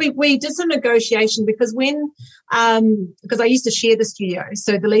 Yeah, I think we did some negotiation because because I used to share the studio.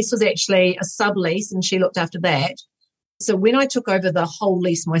 So the lease was actually a sublease and she looked after that. So when I took over the whole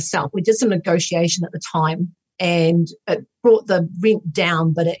lease myself, we did some negotiation at the time and it brought the rent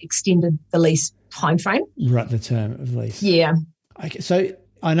down, but it extended the lease time frame. Right, the term of lease. Yeah. Okay, so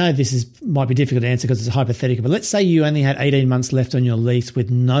I know this might be difficult to answer because it's hypothetical, but let's say you only had 18 months left on your lease with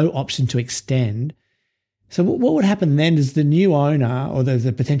no option to extend. So what would happen then? Does the new owner or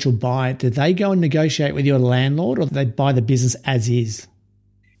the potential buyer, do they go and negotiate with your landlord, or do they buy the business as is?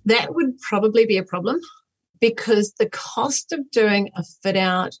 That would probably be a problem because the cost of doing a fit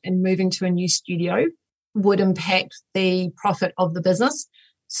out and moving to a new studio would impact the profit of the business.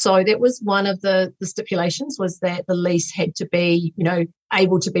 So that was one of the stipulations, was that the lease had to be,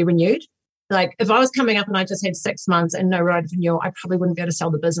 able to be renewed. Like if I was coming up and I just had 6 months and no right of renewal, I probably wouldn't be able to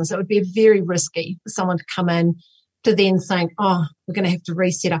sell the business. It would be very risky for someone to come in to then think, oh, we're going to have to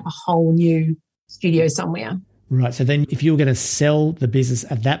reset up a whole new studio somewhere. Right. So then if you were going to sell the business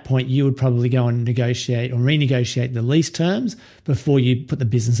at that point, you would probably go and negotiate or renegotiate the lease terms before you put the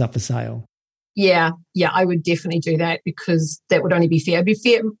business up for sale. Yeah, I would definitely do that because that would only be fair. It'd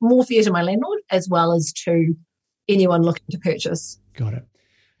be more fair to my landlord as well as to anyone looking to purchase. Got it.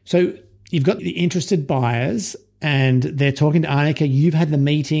 So you've got the interested buyers and they're talking to Arnica. You've had the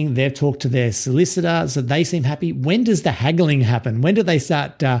meeting. They've talked to their solicitor, so they seem happy. When does the haggling happen? When do they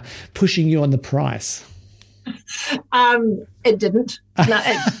start pushing you on the price? It didn't. No,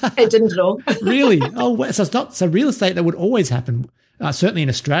 it didn't at all. Really? Oh, so it's not. So real estate, that would always happen. Certainly in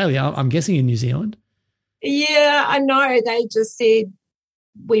Australia. I'm guessing in New Zealand. Yeah, I know. They just said,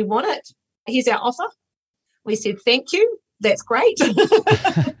 "We want it. Here's our offer." We said, "Thank you. That's great."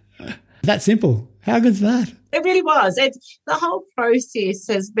 That simple. How good's that? It really was. The whole process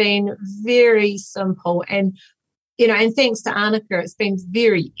has been very simple, and and thanks to Arnica, it's been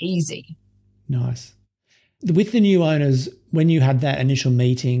very easy. Nice. With the new owners, when you had that initial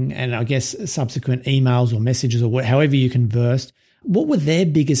meeting and I guess subsequent emails or messages or however you conversed, what were their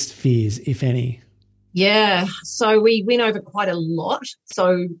biggest fears, if any? Yeah, so we went over quite a lot.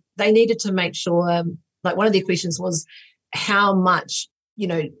 So they needed to make sure, like one of their questions was how much,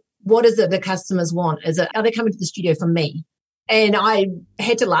 what is it the customers want? Are they coming to the studio for me? And I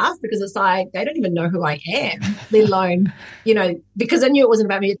had to laugh because it's like, they don't even know who I am, let alone, because I knew it wasn't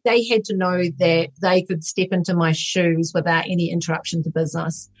about me. They had to know that they could step into my shoes without any interruption to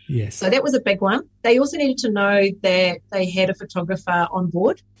business. Yes. So that was a big one. They also needed to know that they had a photographer on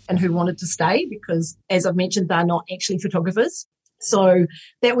board and who wanted to stay because, as I've mentioned, they're not actually photographers. So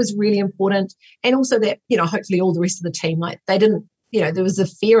that was really important. And also that, hopefully all the rest of the team, like they didn't, there was a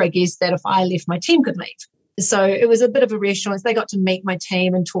fear, I guess, that if I left, my team could leave. So it was a bit of a reassurance. They got to meet my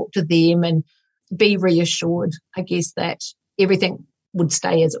team and talk to them and be reassured, I guess, that everything would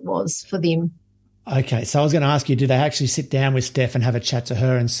stay as it was for them. Okay, so I was going to ask you, did they actually sit down with Steph and have a chat to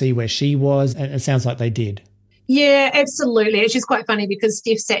her and see where she was? And it sounds like they did. Yeah, absolutely. It's just quite funny because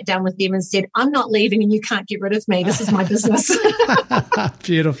Steph sat down with them and said, I'm not leaving and you can't get rid of me. This is my business.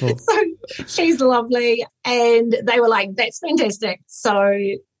 Beautiful. So she's lovely. And they were like, that's fantastic. So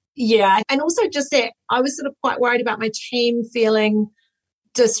yeah. And also just that I was sort of quite worried about my team feeling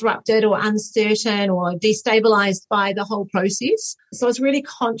disrupted or uncertain or destabilized by the whole process. So I was really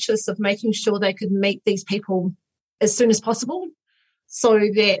conscious of making sure they could meet these people as soon as possible so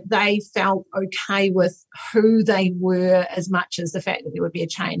that they felt okay with who they were as much as the fact that there would be a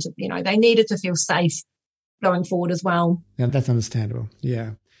change. They needed to feel safe going forward as well. Yeah, that's understandable.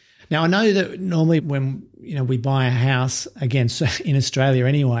 Yeah. Now, I know that normally when, we buy a house, again, so in Australia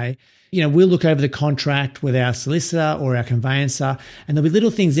anyway, we'll look over the contract with our solicitor or our conveyancer, and there'll be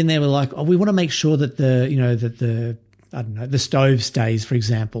little things in there we're like, we want to make sure that the stove stays, for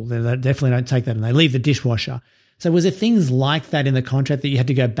example. They definitely don't take that and they leave the dishwasher. So was there things like that in the contract that you had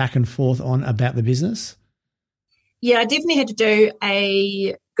to go back and forth on about the business? Yeah, I definitely had to do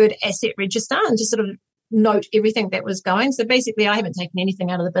a good asset register and just sort of note everything that was going. So basically I haven't taken anything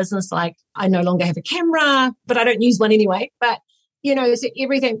out of the business. Like I no longer have a camera, but I don't use one anyway. But, so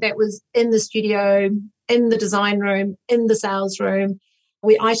everything that was in the studio, in the design room, in the sales room,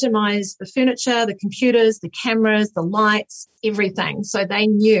 We itemized the furniture, the computers, the cameras, the lights, everything. So they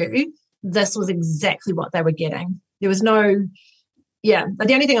knew this was exactly what they were getting. There was no, but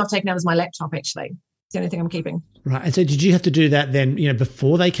the only thing I've taken out is my laptop, actually. It's the only thing I'm keeping. Right. And so did you have to do that then,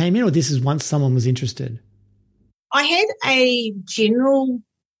 before they came in, or this is once someone was interested? I had a general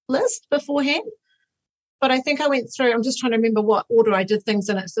list beforehand, but I think I went through, I'm just trying to remember what order I did things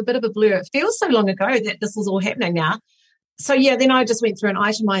in. It's a bit of a blur. It feels so long ago that this was all happening now. So, then I just went through and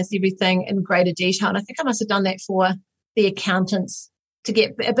itemized everything in greater detail. And I think I must have done that for the accountants to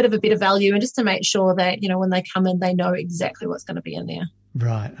get a bit of a better value and just to make sure that, when they come in, they know exactly what's going to be in there.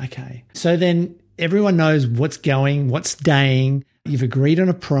 Right. Okay. So then everyone knows what's going, what's staying. You've agreed on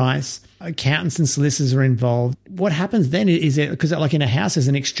a price. Accountants and solicitors are involved. What happens then is it, because like in a house, there's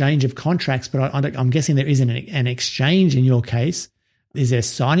an exchange of contracts, but I'm guessing there isn't an exchange in your case. Is there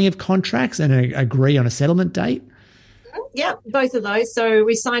signing of contracts and agree on a settlement date? Yeah, both of those. So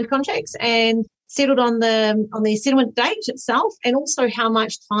we signed contracts and settled on the settlement date itself, and also how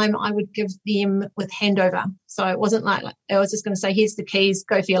much time I would give them with handover. So it wasn't like I was just going to say, here's the keys,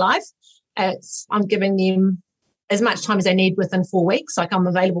 go for your life. I'm giving them as much time as they need within 4 weeks. Like I'm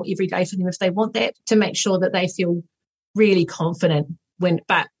available every day for them if they want that, to make sure that they feel really confident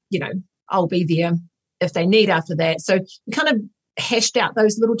but I'll be there if they need after that. So we kind of hashed out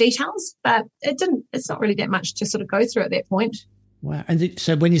those little details, but it's not really that much to sort of go through at that point. Wow. And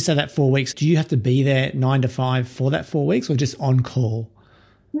so when you say that 4 weeks, do you have to be there 9 to 5 for that 4 weeks or just on call?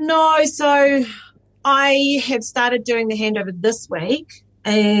 No. So I have started doing the handover this week,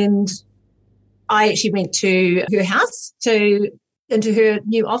 and I actually went to her house into her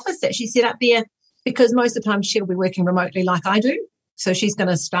new office that she set up there, because most of the time she'll be working remotely like I do. So she's going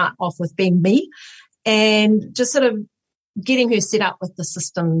to start off with being me and just sort of getting her set up with the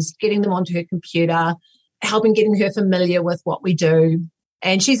systems, getting them onto her computer, getting her familiar with what we do.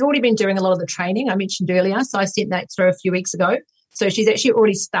 And she's already been doing a lot of the training I mentioned earlier. So I sent that through a few weeks ago. So she's actually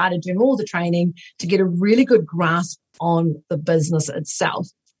already started doing all the training to get a really good grasp on the business itself.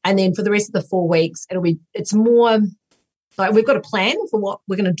 And then for the rest of the 4 weeks, it's more like we've got a plan for what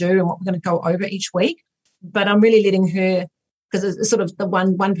we're going to do and what we're going to go over each week. But I'm really letting her, because it's sort of the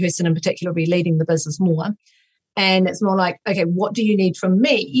one person in particular will be leading the business more. And it's more like, okay, what do you need from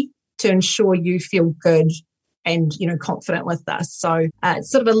me to ensure you feel good and, confident with this? So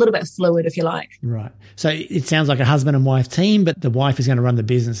it's sort of a little bit fluid, if you like. Right. So it sounds like a husband and wife team, but the wife is going to run the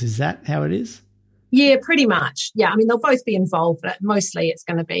business. Is that how it is? Yeah, pretty much. Yeah. I mean, they'll both be involved, but mostly it's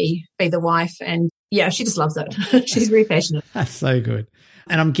going to be the wife. And yeah, she just loves it. She's very passionate. That's so good.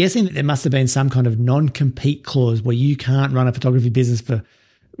 And I'm guessing that there must have been some kind of non-compete clause where you can't run a photography business for,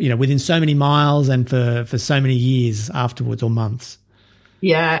 within so many miles and for so many years afterwards or months.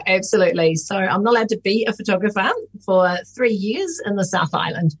 Yeah, absolutely. So I'm not allowed to be a photographer for 3 years in the South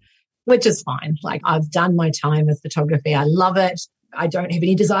Island, which is fine. Like I've done my time with photography. I love it. I don't have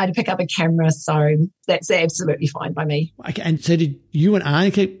any desire to pick up a camera, so that's absolutely fine by me. Okay, and so did you and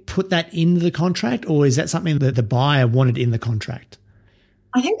Arnica put that into the contract, or is that something that the buyer wanted in the contract?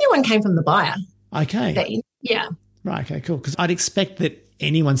 I think that one came from the buyer. Okay. Yeah. Right, okay, cool. Because I'd expect that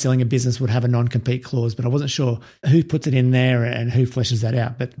anyone selling a business would have a non-compete clause, but I wasn't sure who puts it in there and who fleshes that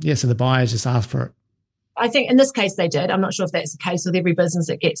out. But yeah, so the buyers just asked for it. I think in this case they did. I'm not sure if that's the case with every business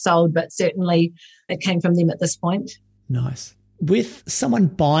that gets sold, but certainly it came from them at this point. Nice. With someone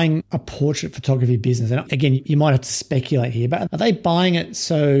buying a portrait photography business, and again, you might have to speculate here, but are they buying it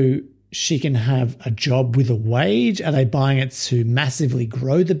so she can have a job with a wage? Are they buying it to massively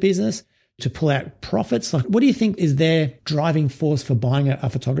grow the business, to pull out profits? Like, what do you think is their driving force for buying a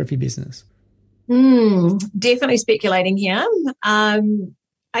photography business? Definitely speculating here.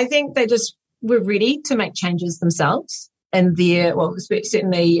 I think they just were ready to make changes themselves and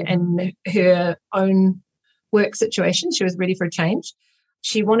certainly in her own work situation. She was ready for a change.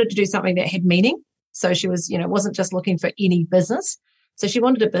 She wanted to do something that had meaning. So she was, wasn't just looking for any business. So she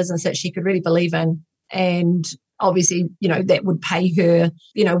wanted a business that she could really believe in. And obviously, that would pay her,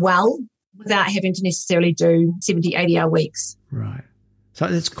 well, without having to necessarily do 70, 80-hour weeks. Right. So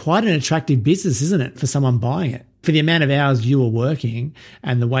it's quite an attractive business, isn't it, for someone buying it? For the amount of hours you were working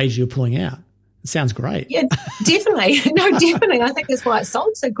and the wage you're pulling out. It sounds great. Yeah, definitely. No, definitely. I think that's why it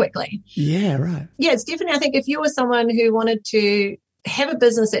sold so quickly. Yeah, right. Yeah, it's definitely, I think if you were someone who wanted to have a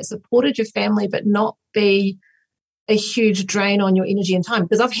business that supported your family but not be a huge drain on your energy and time,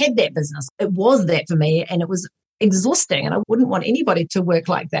 because I've had that business. It was that for me and it was exhausting and I wouldn't want anybody to work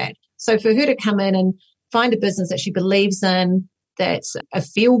like that. So for her to come in and find a business that she believes in, that's a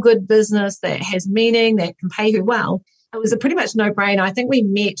feel-good business, that has meaning, that can pay her well, it was a pretty much no-brainer. I think we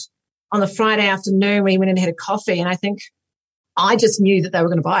met on the Friday afternoon. We went and had a coffee, and I think I just knew that they were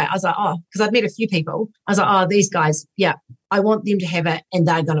going to buy it. I was like, oh, because I'd met a few people. I was like, oh, these guys, yeah, I want them to have it and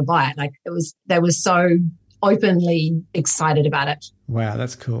they're going to buy it. Like they were so openly excited about it. Wow,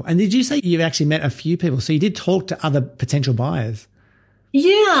 that's cool. And did you say you've actually met a few people? So you did talk to other potential buyers?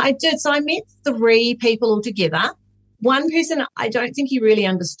 Yeah, I did. So I met 3 people altogether. One person, I don't think he really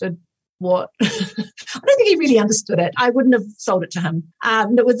understood I don't think he really understood it. I wouldn't have sold it to him.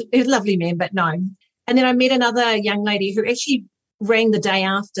 It was a lovely man, but no. And then I met another young lady who actually rang the day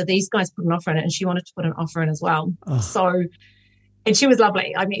after these guys put an offer in it, and she wanted to put an offer in as well. Oh. So, and she was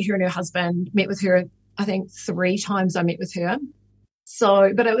lovely. I met her and her husband, met with her, I think 3 times I met with her.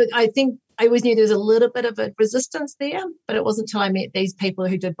 So, but I think I always knew there was a little bit of a resistance there, but it wasn't until I met these people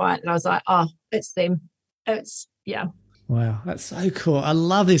who did buy it that I was like, oh, it's them. Yeah. Wow, that's so cool. I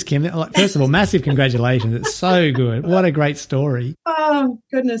love this, Kim. First of all, massive congratulations. It's so good. What a great story. Oh,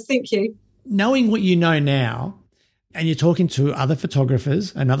 goodness. Thank you. Knowing what you know now, and you're talking to other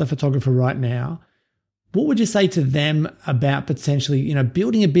photographers, another photographer right now, what would you say to them about potentially,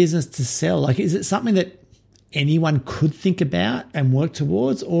 building a business to sell? Like, is it something that anyone could think about and work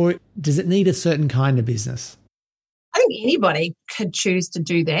towards, or does it need a certain kind of business? I think anybody could choose to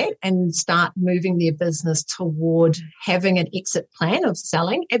do that and start moving their business toward having an exit plan of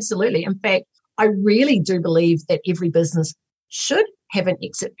selling. Absolutely. In fact, I really do believe that every business should have an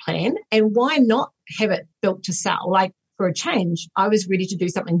exit plan. And why not have it built to sell? Like, for a change, I was ready to do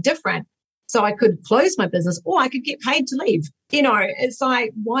something different. So I could close my business or I could get paid to leave. It's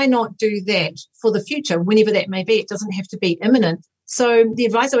like, why not do that for the future, whenever that may be? It doesn't have to be imminent. So the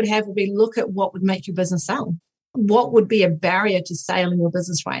advice I would have would be look at what would make your business sell. What would be a barrier to sale in your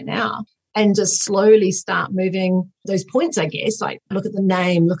business right now? And just slowly start moving those points, I guess, like look at the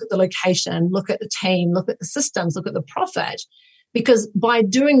name, look at the location, look at the team, look at the systems, look at the profit. Because by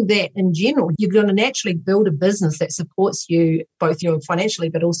doing that in general, you're going to naturally build a business that supports you both financially,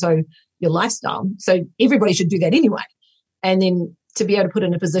 but also your lifestyle. So everybody should do that anyway. And then to be able to put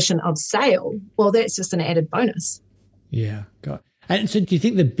in a position of sale, well, that's just an added bonus. Yeah, got it. And so do you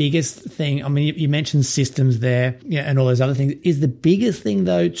think the biggest thing, I mean, you mentioned systems there, and all those other things, is the biggest thing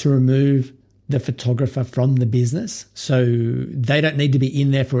though to remove the photographer from the business so they don't need to be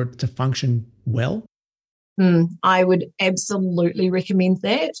in there for it to function well? I would absolutely recommend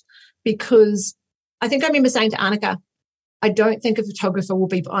that, because I think I remember saying to Annika, I don't think a photographer will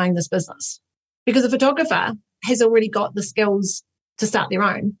be buying this business, because a photographer has already got the skills to start their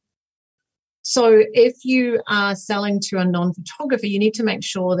own. So if you are selling to a non-photographer, you need to make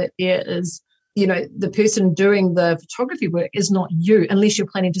sure that there is, the person doing the photography work is not you, unless you're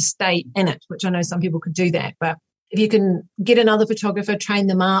planning to stay in it, which I know some people could do that. But if you can get another photographer, train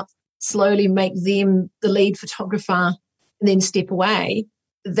them up, slowly make them the lead photographer, and then step away,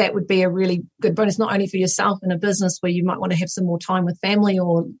 that would be a really good bonus, not only for yourself in a business where you might want to have some more time with family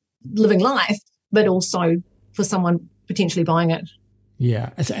or living life, but also for someone potentially buying it.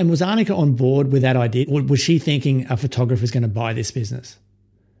 Yeah. And was Annika on board with that idea? Or was she thinking a photographer is going to buy this business?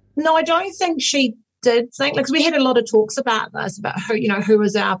 No, I don't think she did think, because we had a lot of talks about this, about who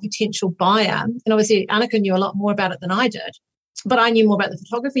was our potential buyer. And obviously Annika knew a lot more about it than I did, but I knew more about the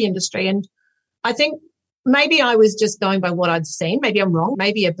photography industry. And I think maybe I was just going by what I'd seen. Maybe I'm wrong.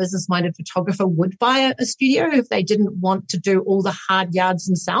 Maybe a business-minded photographer would buy a studio if they didn't want to do all the hard yards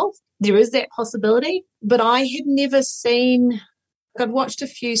themselves. There is that possibility. But I had never seen... I'd watched a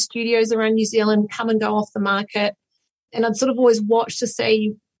few studios around New Zealand come and go off the market, and I'd sort of always watched to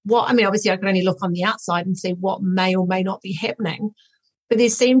see obviously I could only look on the outside and see what may or may not be happening, but there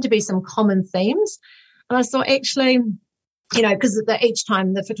seemed to be some common themes. And I thought, actually, because each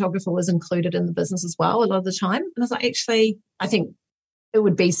time the photographer was included in the business as well, a lot of the time. And I was like, actually, I think it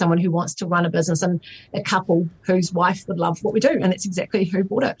would be someone who wants to run a business and a couple whose wife would love what we do. And that's exactly who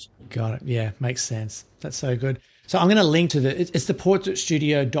bought it. Got it. Yeah, makes sense. That's so good. So I'm going to link to it's the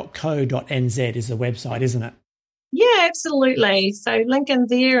portraitstudio.co.nz is the website, isn't it? Yeah, absolutely. So link in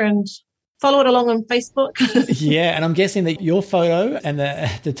there and follow it along on Facebook. Yeah, and I'm guessing that your photo and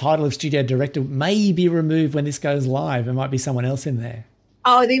the title of studio director may be removed when this goes live. There might be someone else in there.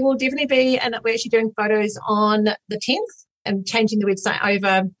 Oh, there will definitely be. And we're actually doing photos on the 10th and changing the website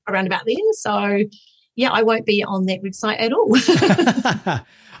over around about then. So, yeah, I won't be on that website at all.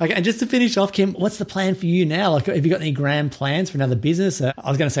 Okay, and just to finish off, Kim, what's the plan for you now? Like, have you got any grand plans for another business? I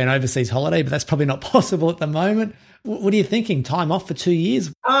was going to say an overseas holiday, but that's probably not possible at the moment. What are you thinking? Time off for 2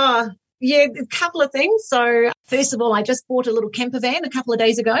 years? Yeah, a couple of things. So, first of all, I just bought a little camper van a couple of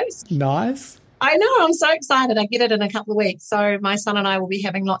days ago. Nice. I know. I'm so excited. I get it in a couple of weeks. So, my son and I will be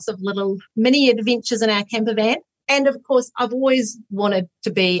having lots of little mini adventures in our camper van. And, of course, I've always wanted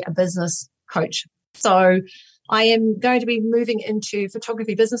to be a business coach. So, I am going to be moving into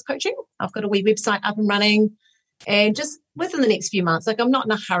photography business coaching. I've got a wee website up and running, and just within the next few months, like I'm not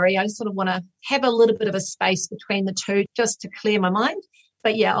in a hurry. I just sort of want to have a little bit of a space between the two just to clear my mind.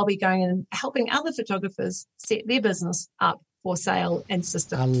 But yeah, I'll be going and helping other photographers set their business up for sale and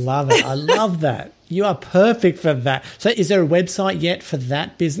system. I love it. I love that. You are perfect for that. So is there a website yet for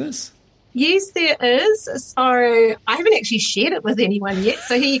that business? Yes, there is. So I haven't actually shared it with anyone yet.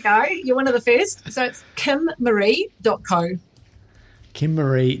 So here you go. You're one of the first. So it's kimmarie.co.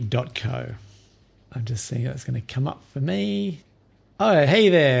 kimmarie.co. I'm just seeing that's going to come up for me. Oh, hey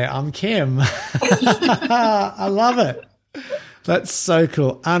there. I'm Kim. I love it. That's so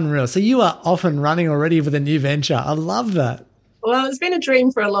cool. Unreal. So you are off and running already with a new venture. I love that. Well, it's been a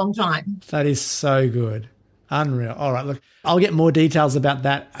dream for a long time. That is so good. Unreal. All right, look, I'll get more details about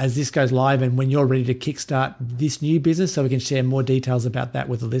that as this goes live and when you're ready to kickstart this new business so we can share more details about that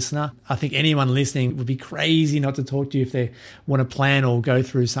with the listener. I think anyone listening would be crazy not to talk to you if they want to plan or go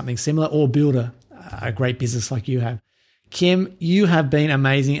through something similar or build a great business like you have. Kim, you have been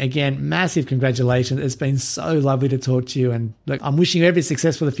amazing. Again, massive congratulations. It's been so lovely to talk to you. And look, I'm wishing you every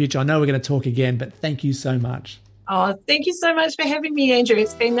success for the future. I know we're going to talk again, but thank you so much. Oh, thank you so much for having me, Andrew.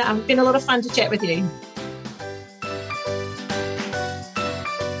 It's been a lot of fun to chat with you.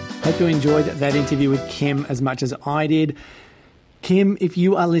 Hope you enjoyed that interview with Kim as much as I did. Kim, if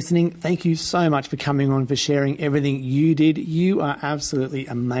you are listening, thank you so much for coming on, for sharing everything you did. You are absolutely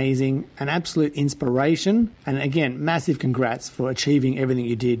amazing, an absolute inspiration. And again, massive congrats for achieving everything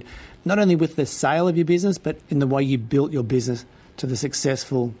you did, not only with the sale of your business, but in the way you built your business to the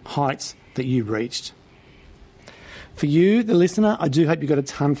successful heights that you reached. For you, the listener, I do hope you got a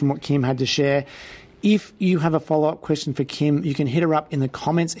ton from what Kim had to share. If you have a follow-up question for Kim, you can hit her up in the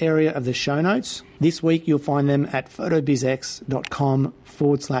comments area of the show notes. This week, you'll find them at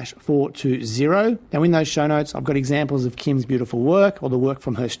photobizx.com/420. Now, in those show notes, I've got examples of Kim's beautiful work or the work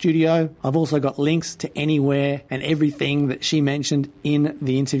from her studio. I've also got links to anywhere and everything that she mentioned in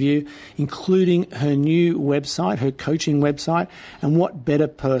the interview, including her new website, her coaching website. And what better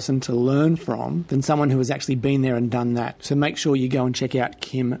person to learn from than someone who has actually been there and done that? So make sure you go and check out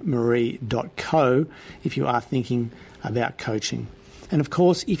kimmarie.co if you are thinking about coaching. And of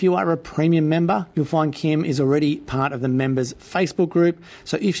course, if you are a premium member, you'll find Kim is already part of the members Facebook group.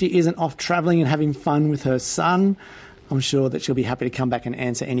 So if she isn't off traveling and having fun with her son, I'm sure that she'll be happy to come back and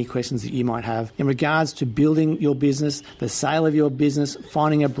answer any questions that you might have in regards to building your business, the sale of your business,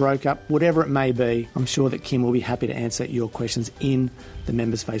 finding a broker, whatever it may be. I'm sure that Kim will be happy to answer your questions in the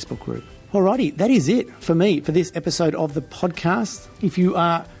members Facebook group. Alrighty, that is it for me for this episode of the podcast. If you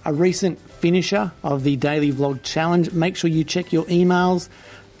are a recent finisher of the Daily Vlog Challenge, make sure you check your emails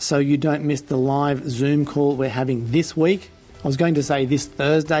so you don't miss the live Zoom call we're having this week. I was going to say this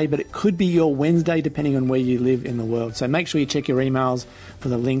Thursday, but it could be your Wednesday depending on where you live in the world. So make sure you check your emails for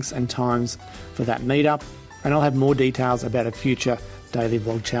the links and times for that meetup. And I'll have more details about a future Daily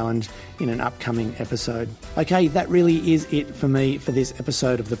Vlog Challenge in an upcoming episode. Okay, that really is it for me for this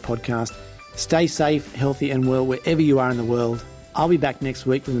episode of the podcast. Stay safe, healthy and well wherever you are in the world. I'll be back next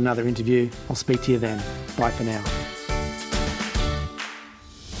week with another interview. I'll speak to you then. Bye for now.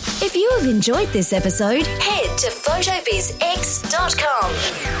 If you have enjoyed this episode, head to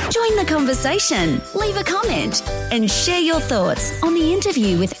photobizx.com. Join the conversation, leave a comment, and share your thoughts on the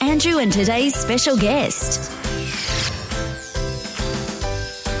interview with Andrew and today's special guest.